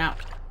out. Get out.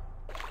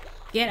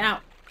 Get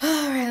out.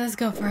 Alright, let's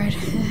go for it.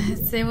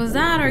 It was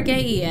that or get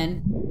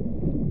eaten.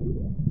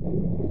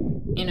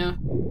 You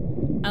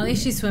know, at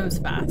least she swims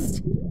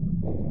fast. I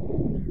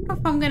don't know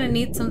if I'm gonna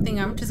need something.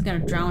 I'm just gonna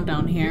drown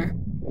down here.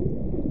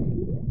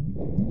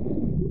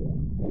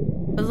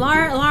 But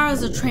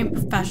Lara's a trained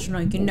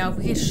professional, you know.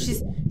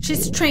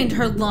 She's trained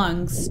her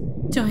lungs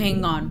to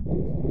hang on.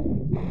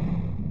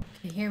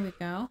 Okay, here we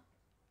go.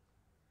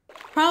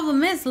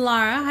 Problem is,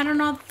 Lara, I don't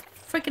know how the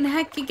freaking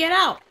heck you get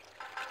out.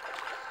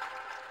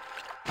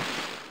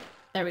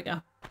 There we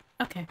go.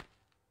 Okay.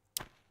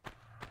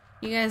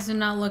 You guys do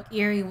not look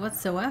eerie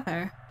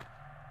whatsoever.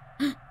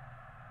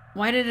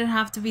 Why did it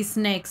have to be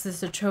snakes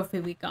as the trophy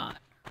we got?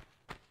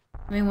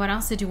 I mean, what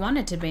else did you want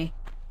it to be?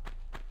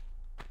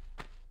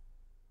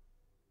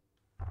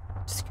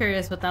 Just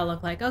curious what that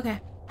looked like. Okay.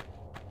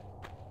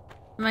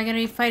 Am I gonna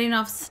be fighting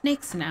off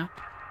snakes now?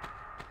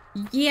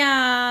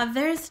 Yeah,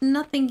 there's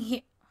nothing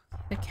here.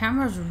 The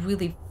camera's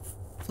really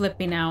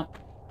flipping out.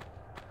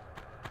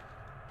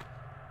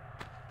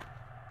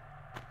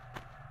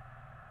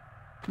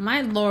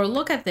 My lord,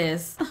 look at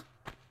this.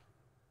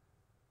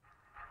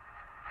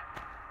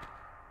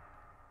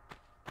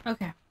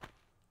 Okay.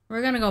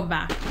 We're gonna go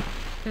back.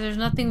 Because there's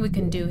nothing we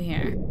can do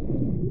here.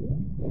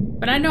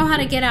 But I know how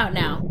to get out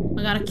now.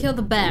 I gotta kill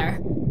the bear.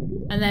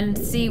 And then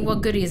see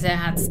what goodies it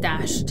had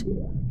stashed.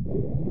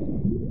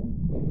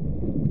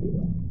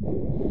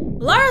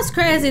 Lara's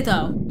crazy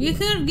though. You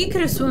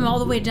could have swum all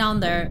the way down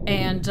there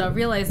and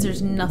realized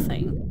there's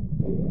nothing.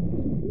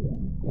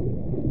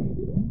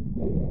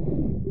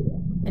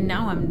 And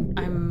now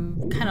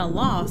I'm kind of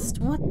lost.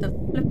 What the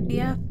flippity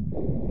F?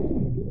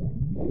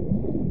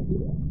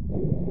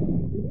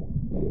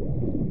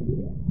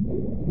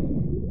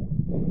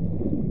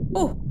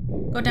 Oh,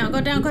 go down, go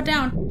down, go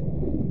down.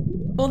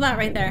 Pull that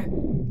right there.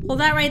 Pull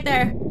that right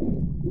there.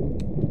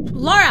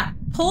 Lara,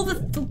 pull the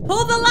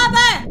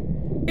lever.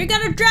 You're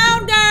gonna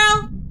drown,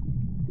 girl.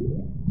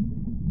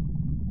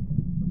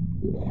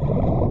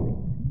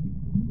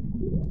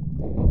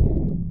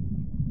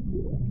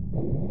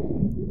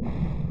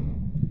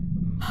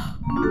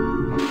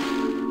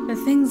 The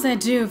things I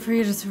do for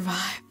you to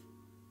survive.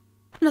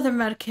 Another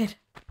medkit.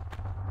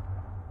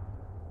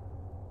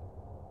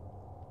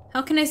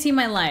 How can I see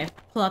my life?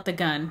 Pull out the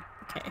gun.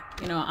 Okay,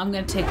 you know what? I'm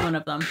gonna take one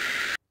of them.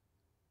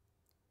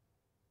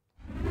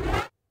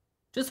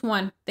 Just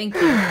one. Thank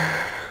you.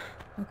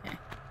 Okay.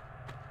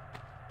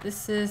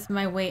 This is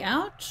my way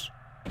out?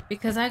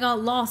 Because I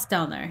got lost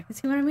down there. You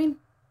see what I mean?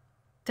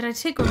 Did I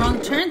take a wrong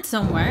turn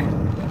somewhere?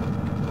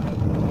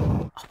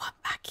 Oh, I'm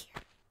back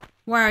here.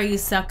 Where are you,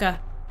 sucker?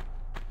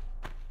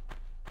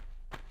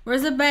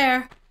 Where's the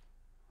bear?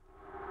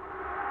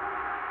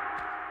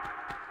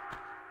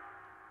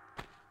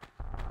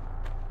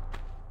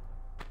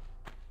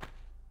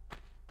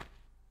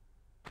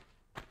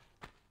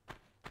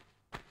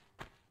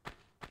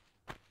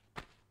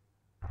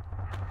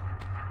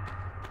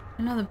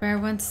 I know the bear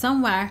went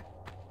somewhere.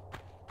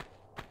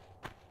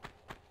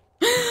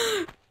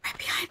 Right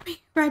behind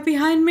me. Right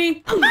behind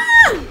me.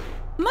 Ah!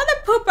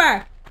 Mother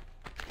pooper!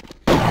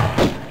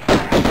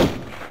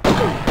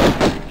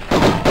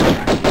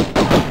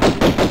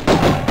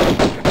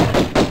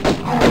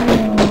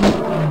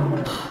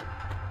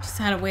 Just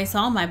had to waste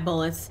all my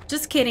bullets.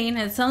 Just kidding.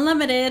 It's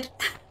unlimited.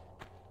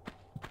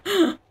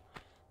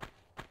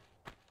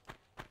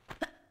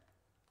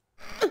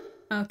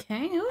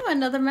 Okay. Ooh,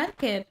 another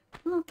medkit.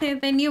 Okay,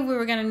 they knew we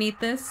were gonna need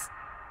this.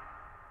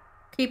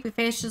 Creepy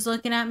face just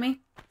looking at me.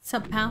 What's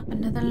up, pal?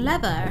 Another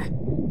lever.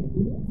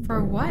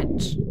 For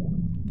what?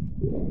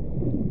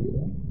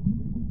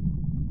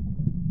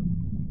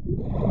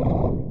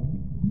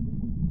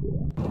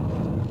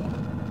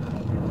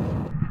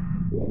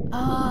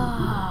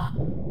 Ah.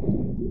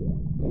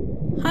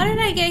 How did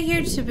I get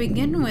here to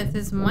begin with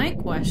is my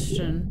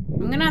question.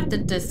 I'm gonna have to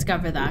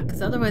discover that,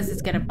 because otherwise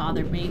it's gonna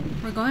bother me.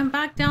 We're going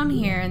back down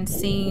here and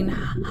seeing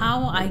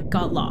how I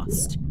got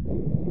lost.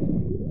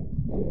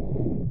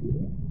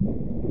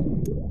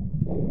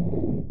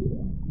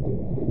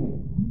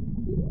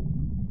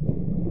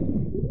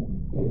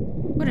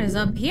 What is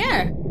up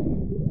here?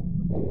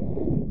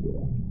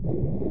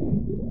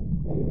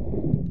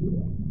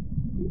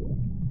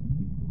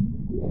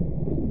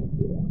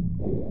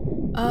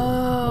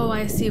 Oh,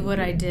 I see what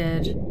I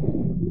did.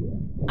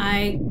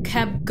 I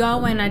kept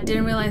going. I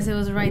didn't realize it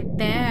was right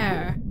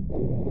there.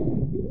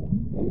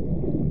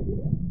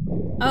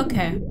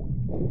 Okay.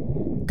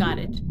 Got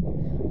it.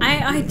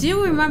 I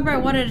do remember I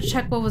wanted to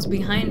check what was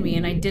behind me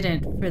and I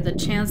didn't for the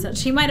chance that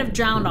she might have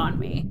drowned on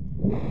me.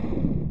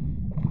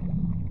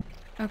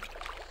 Okay.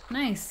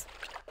 Nice.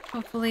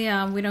 Hopefully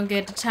we don't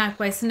get attacked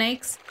by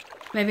snakes.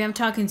 Maybe I'm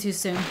talking too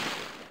soon.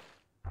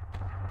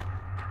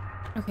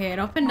 Okay, it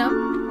opened up.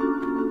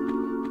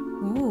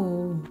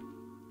 Ooh.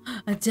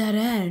 A dead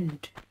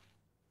end.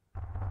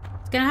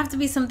 It's gonna have to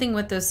be something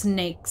with those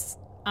snakes.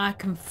 I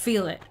can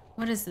feel it.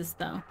 What is this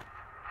though?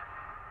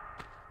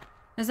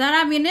 Is that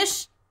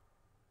ammunition?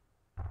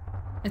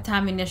 It's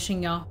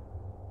ammunition, y'all.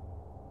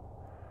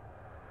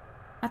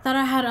 I thought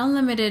I had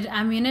unlimited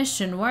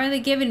ammunition. Why are they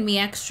giving me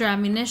extra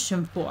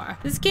ammunition for?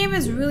 This game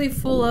is really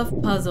full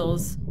of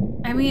puzzles.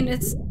 I mean,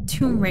 it's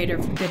Tomb Raider,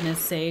 for goodness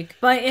sake.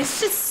 But it's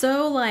just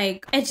so,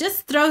 like, it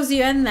just throws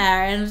you in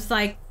there and it's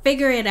like,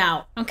 figure it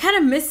out. I'm kind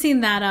of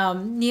missing that,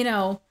 you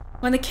know,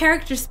 when the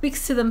character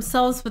speaks to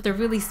themselves, but they're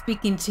really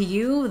speaking to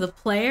you, the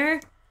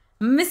player.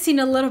 I'm missing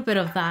a little bit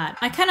of that.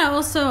 I kind of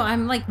also,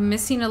 I'm like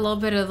missing a little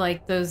bit of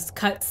like those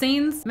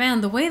cutscenes.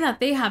 Man, the way that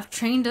they have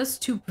trained us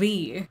to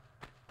be.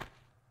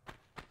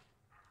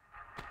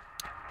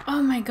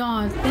 Oh my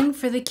god, thing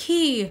for the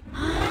key.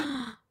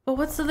 But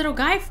what's the little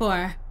guy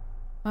for?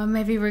 Well,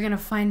 maybe we're gonna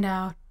find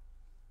out.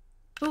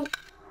 Oh.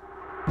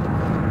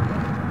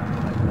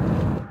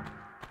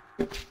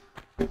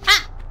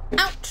 Ah!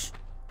 Ouch!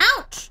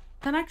 Ouch!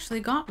 That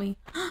actually got me.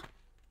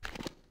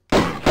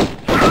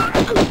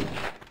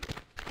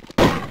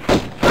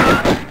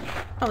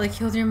 Probably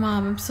killed your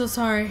mom. I'm so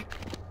sorry.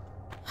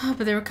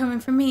 But they were coming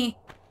for me.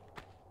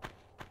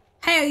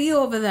 Hey, are you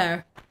over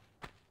there?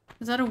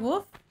 Is that a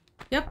wolf?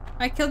 Yep,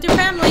 I killed your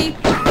family.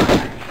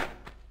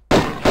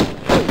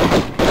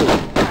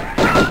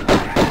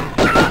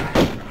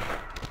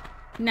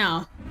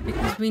 Now,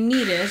 because we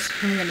need it,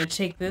 I'm gonna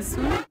take this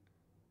one.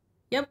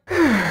 Yep.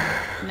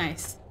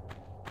 Nice.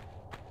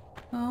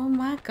 Oh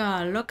my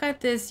god, look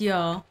at this,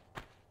 y'all.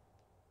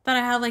 Thought I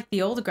had like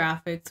the old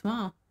graphics.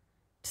 Wow.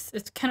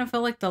 It kind of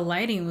felt like the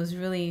lighting was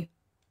really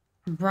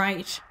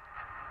bright.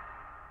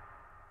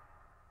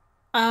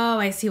 Oh,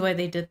 I see why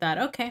they did that.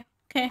 Okay,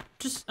 okay.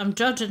 I'm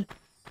judging.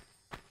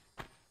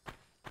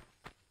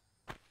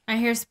 I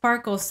hear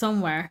sparkles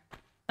somewhere.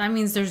 That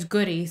means there's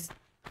goodies.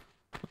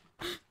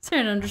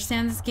 Sorry to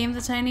understand this game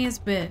the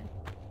tiniest bit.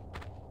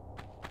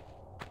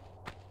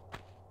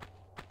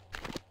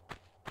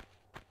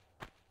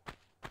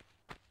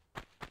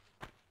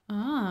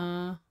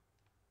 Ah.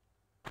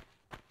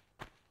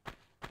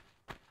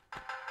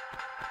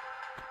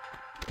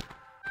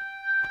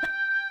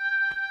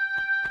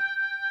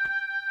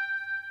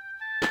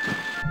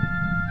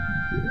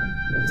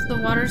 The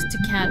water's to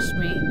catch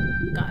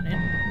me. Got it.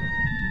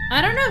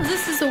 I don't know if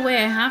this is the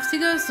way I have to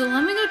go, so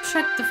let me go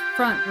check the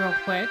front real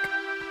quick.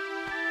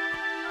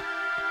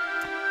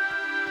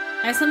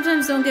 I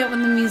sometimes don't get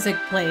when the music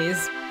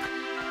plays.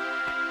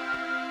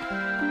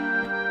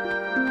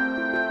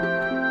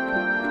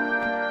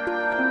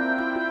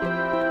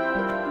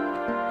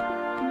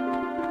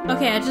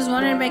 Okay, I just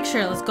wanted to make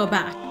sure. Let's go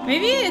back.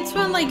 Maybe it's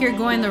when like you're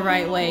going the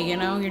right way, you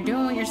know? You're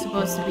doing what you're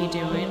supposed to be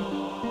doing.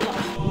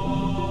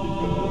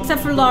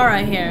 Except for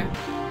Lara here.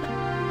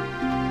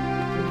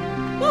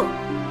 Woo!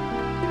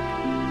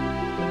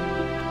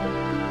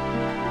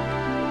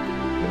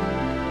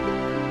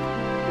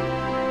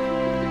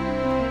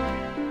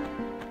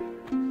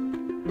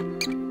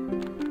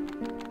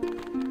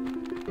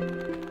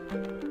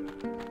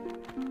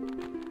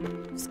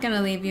 Just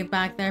gonna leave you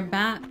back there,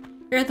 Bat.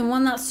 You're the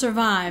one that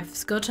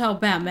survives. Go tell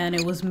Batman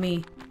it was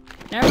me.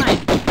 Never mind.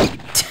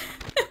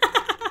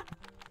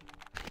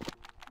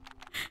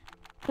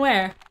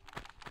 Where?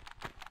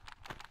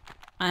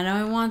 I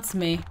know it wants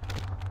me.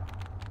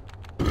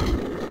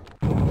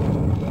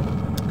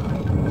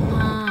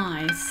 Ah,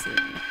 I see.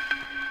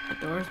 The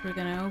doors were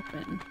gonna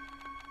open.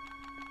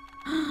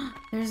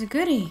 There's a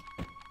goodie.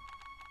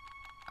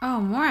 Oh,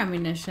 more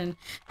ammunition.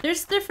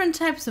 There's different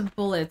types of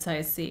bullets,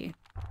 I see.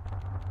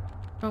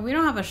 But we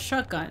don't have a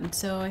shotgun,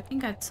 so I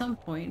think at some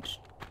point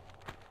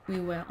we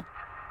will.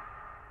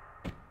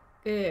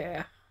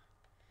 Yeah.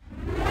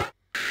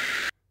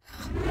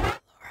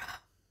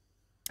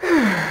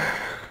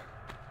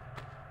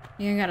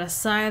 You ain't gotta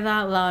sigh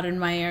that loud in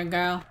my ear,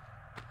 girl.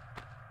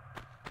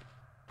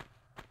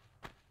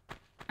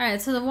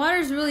 Alright, so the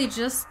water's really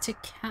just to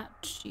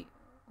catch you.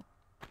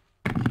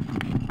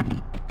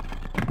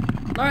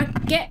 Laura,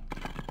 get!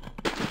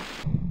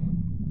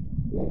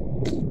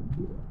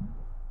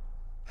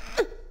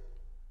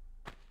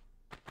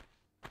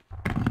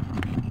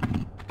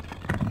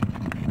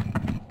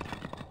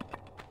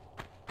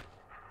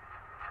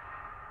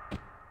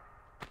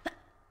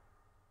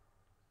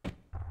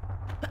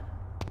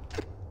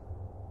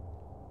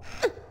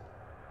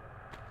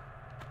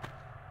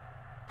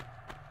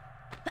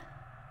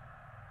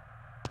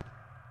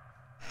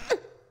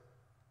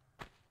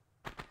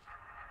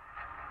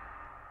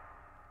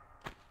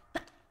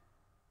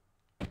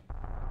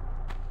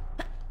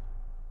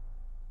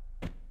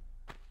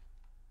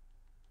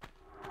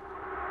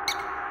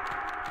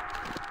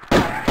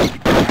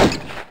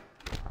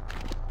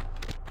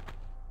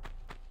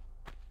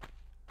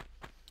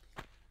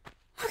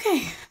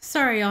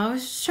 Sorry, y'all. I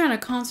was just trying to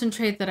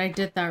concentrate that I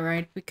did that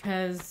right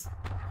because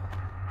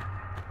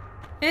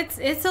it's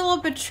a little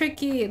bit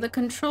tricky. The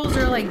controls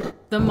are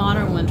like the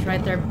modern ones,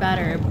 right? They're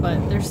better,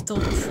 but they're still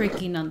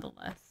tricky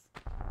nonetheless.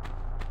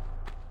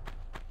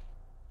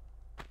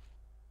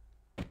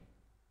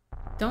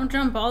 Don't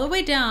jump all the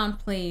way down,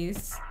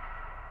 please.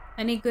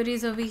 Any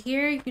goodies over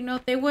here? You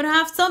know, they would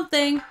have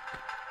something.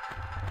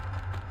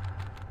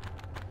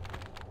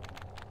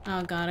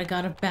 Oh god, I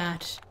got a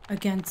bat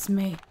against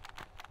me.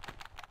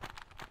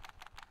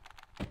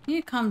 You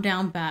need to calm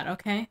down, bat,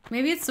 okay?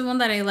 Maybe it's the one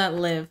that I let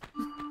live.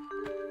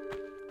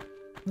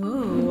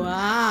 Ooh,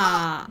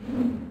 ah.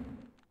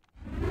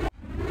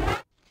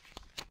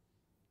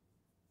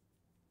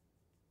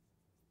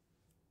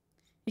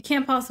 You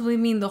can't possibly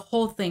mean the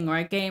whole thing,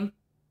 right, game?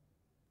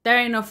 There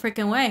ain't no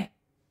freaking way.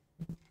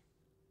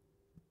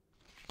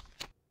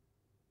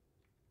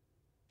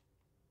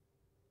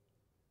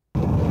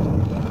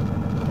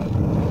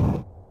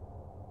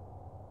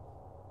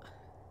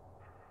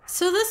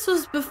 So this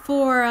was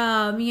before,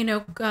 you know,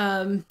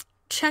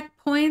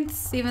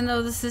 checkpoints, even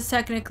though this is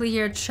technically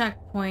your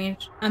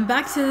checkpoint. I'm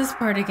back to this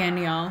part again,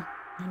 y'all.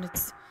 And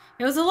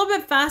it was a little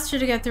bit faster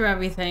to get through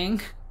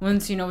everything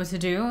once you know what to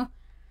do.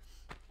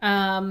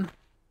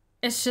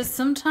 It's just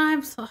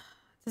sometimes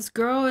this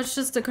girl, it's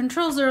just the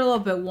controls are a little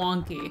bit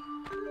wonky.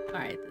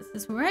 Alright, this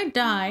is where I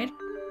died.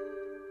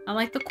 I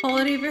like the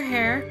quality of your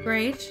hair.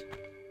 Great.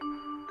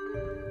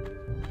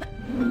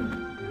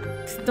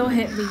 Still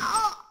hit me.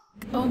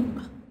 Oh.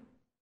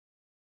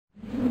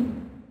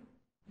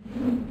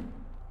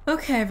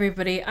 Okay,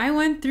 everybody. I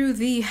went through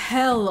the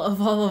hell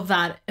of all of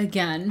that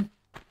again.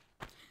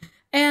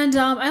 And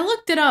I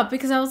looked it up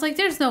because I was like,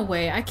 there's no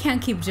way. I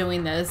can't keep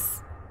doing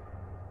this.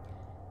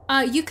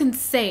 You can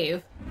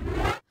save.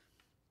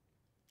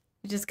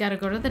 You just gotta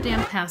go to the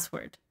damn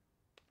password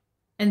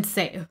and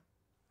save.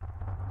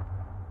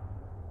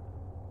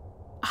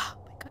 Oh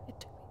my god, it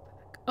took me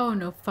back. Oh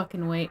no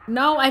fucking way.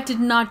 No, I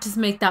did not just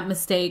make that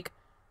mistake.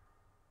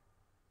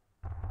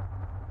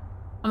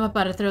 I'm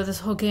about to throw this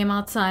whole game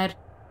outside.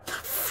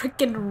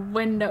 Freaking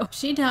window.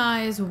 She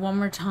dies one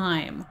more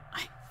time.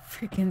 I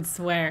freaking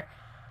swear.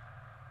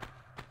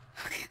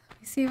 Okay,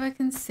 let me see if I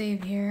can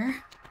save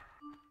here.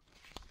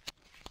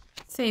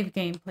 Save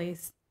game,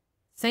 please.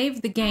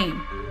 Save the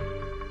game.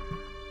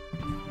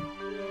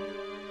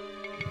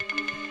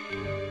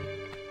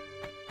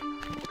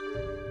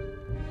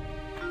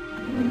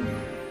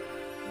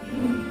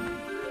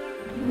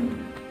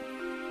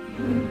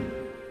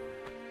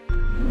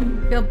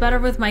 Feel better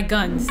with my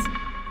guns.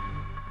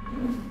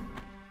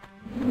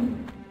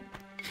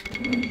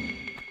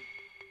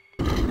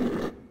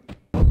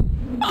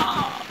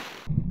 Oh.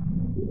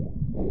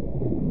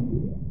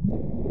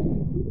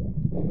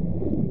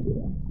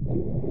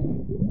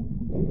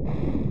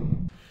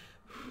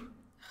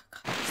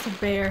 God, it's a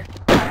bear.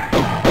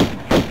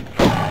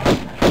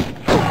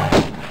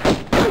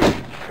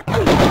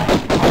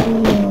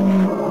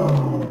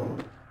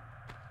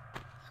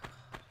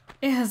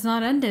 It has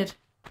not ended.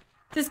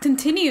 This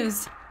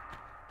continues.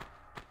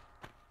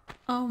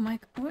 Oh my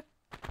god. What?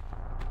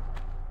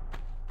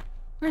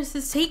 Where is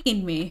this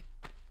taking me?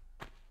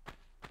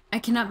 I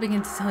cannot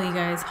begin to tell you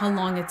guys how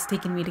long it's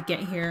taken me to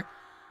get here.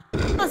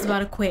 I was about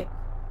to quit.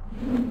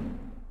 When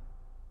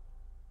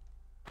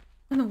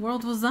in the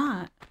world was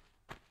that?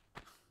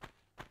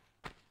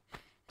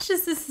 It's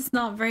just this is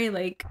not very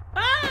like...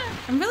 Ah!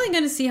 I'm really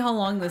gonna see how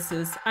long this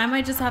is. I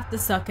might just have to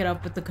suck it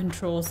up with the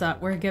controls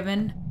that we're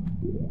given.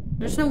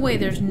 There's no way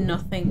there's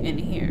nothing in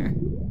here.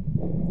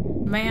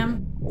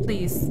 Ma'am,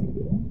 please.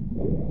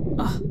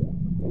 Ugh.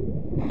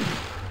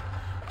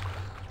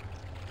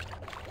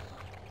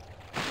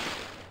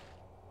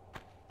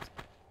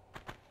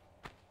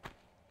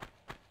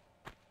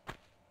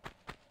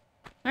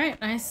 Alright,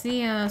 I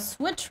see a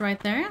switch right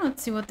there.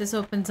 Let's see what this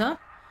opens up.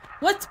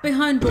 What's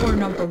behind door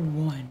number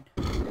 1?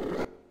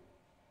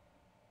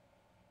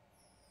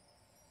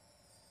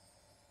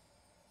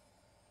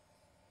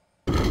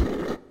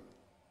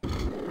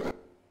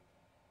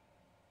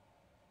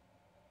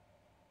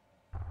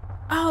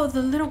 Oh,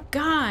 the little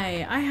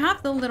guy. I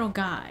have the little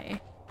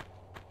guy.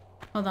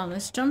 Hold on,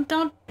 let's jump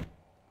down.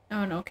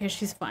 Oh no, okay,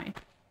 she's fine.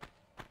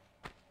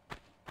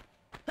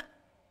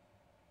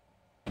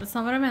 That's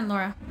not what I meant,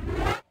 Laura.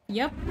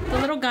 Yep, the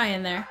little guy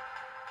in there.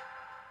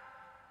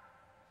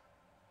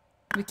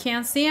 We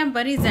can't see him,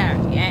 but he's there.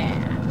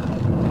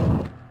 Yeah.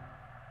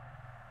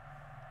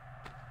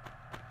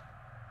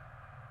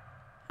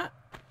 Huh.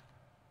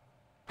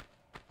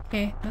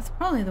 Okay, that's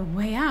probably the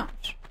way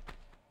out.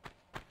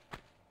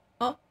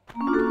 Oh.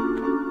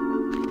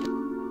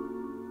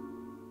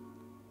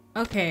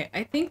 Okay,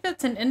 I think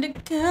that's an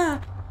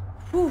indicator.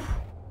 Whew.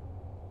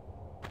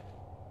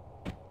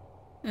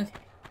 Okay.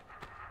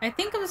 I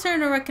think I'm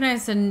starting to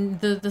recognize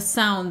the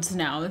sounds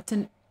now. It's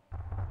an...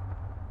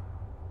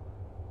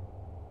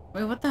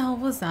 Wait, what the hell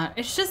was that?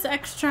 It's just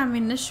extra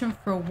ammunition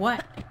for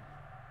what?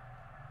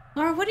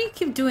 Laura, what do you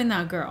keep doing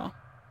that, girl?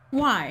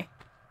 Why?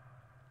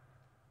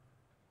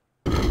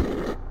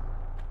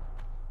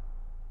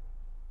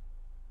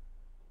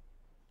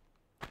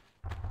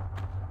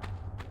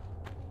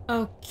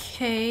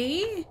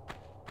 Okay.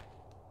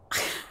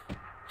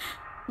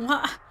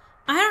 What?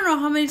 I don't know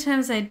how many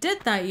times I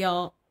did that,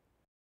 y'all.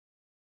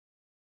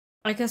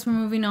 I guess we're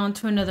moving on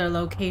to another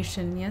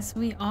location. Yes,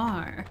 we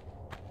are.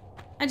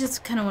 I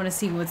just kind of want to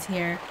see what's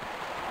here.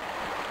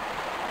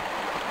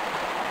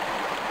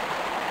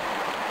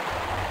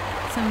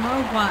 Some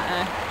more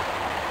water.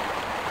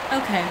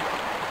 Okay.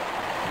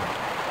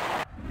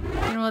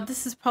 You know what?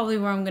 This is probably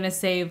where I'm gonna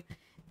save.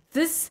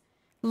 This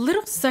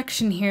little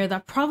section here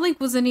that probably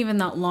wasn't even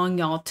that long,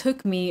 y'all,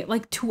 took me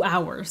like 2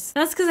 hours.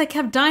 That's because I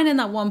kept dying in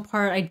that one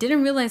part. I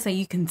didn't realize that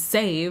you can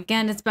save.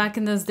 Again, it's back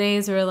in those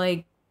days where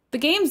like the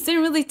games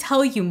didn't really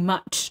tell you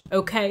much,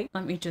 okay?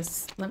 Let me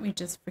just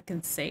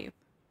freaking save.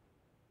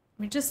 Let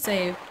me just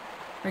save.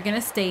 We're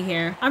gonna stay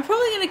here. I'm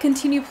probably gonna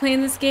continue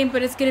playing this game,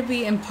 but it's gonna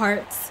be in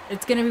parts.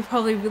 It's gonna be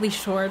probably really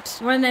short.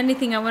 More than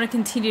anything, I want to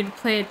continue to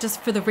play it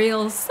just for the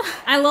reels.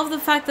 I love the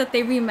fact that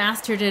they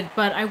remastered it,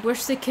 but I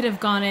wish they could have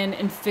gone in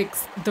and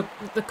fixed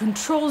the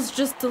controls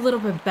just a little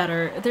bit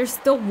better. They're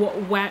still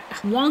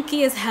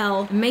wonky as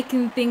hell,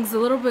 making things a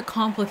little bit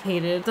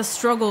complicated. The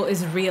struggle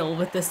is real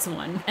with this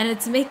one, and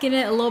it's making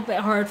it a little bit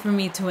hard for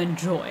me to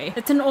enjoy.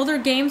 It's an older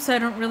game, so I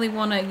don't really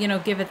want to, you know,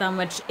 give it that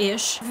much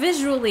ish.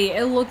 Visually,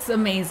 it looks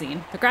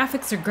amazing. The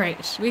graphics are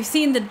great. We've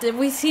seen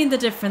the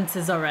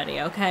differences already,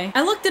 okay?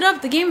 I looked it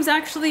up. The game's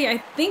actually, I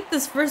think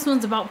this first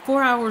one's about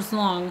 4 hours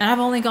long, and I've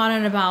only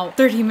gotten about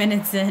 30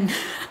 minutes in.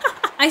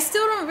 I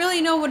still don't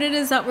really know what it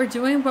is that we're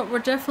doing, but we're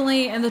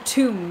definitely in the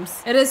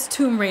tombs. It is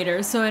Tomb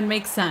Raider, so it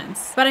makes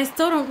sense. But I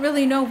still don't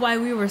really know why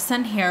we were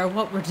sent here,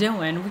 what we're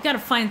doing. We gotta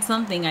find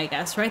something, I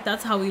guess, right?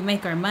 That's how we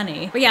make our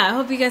money. But yeah, I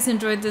hope you guys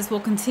enjoyed this. We'll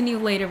continue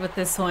later with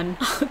this one.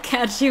 I'll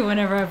catch you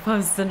whenever I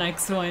post the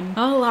next one.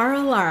 Oh,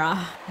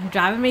 Lara, you're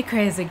driving me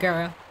crazy,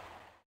 girl.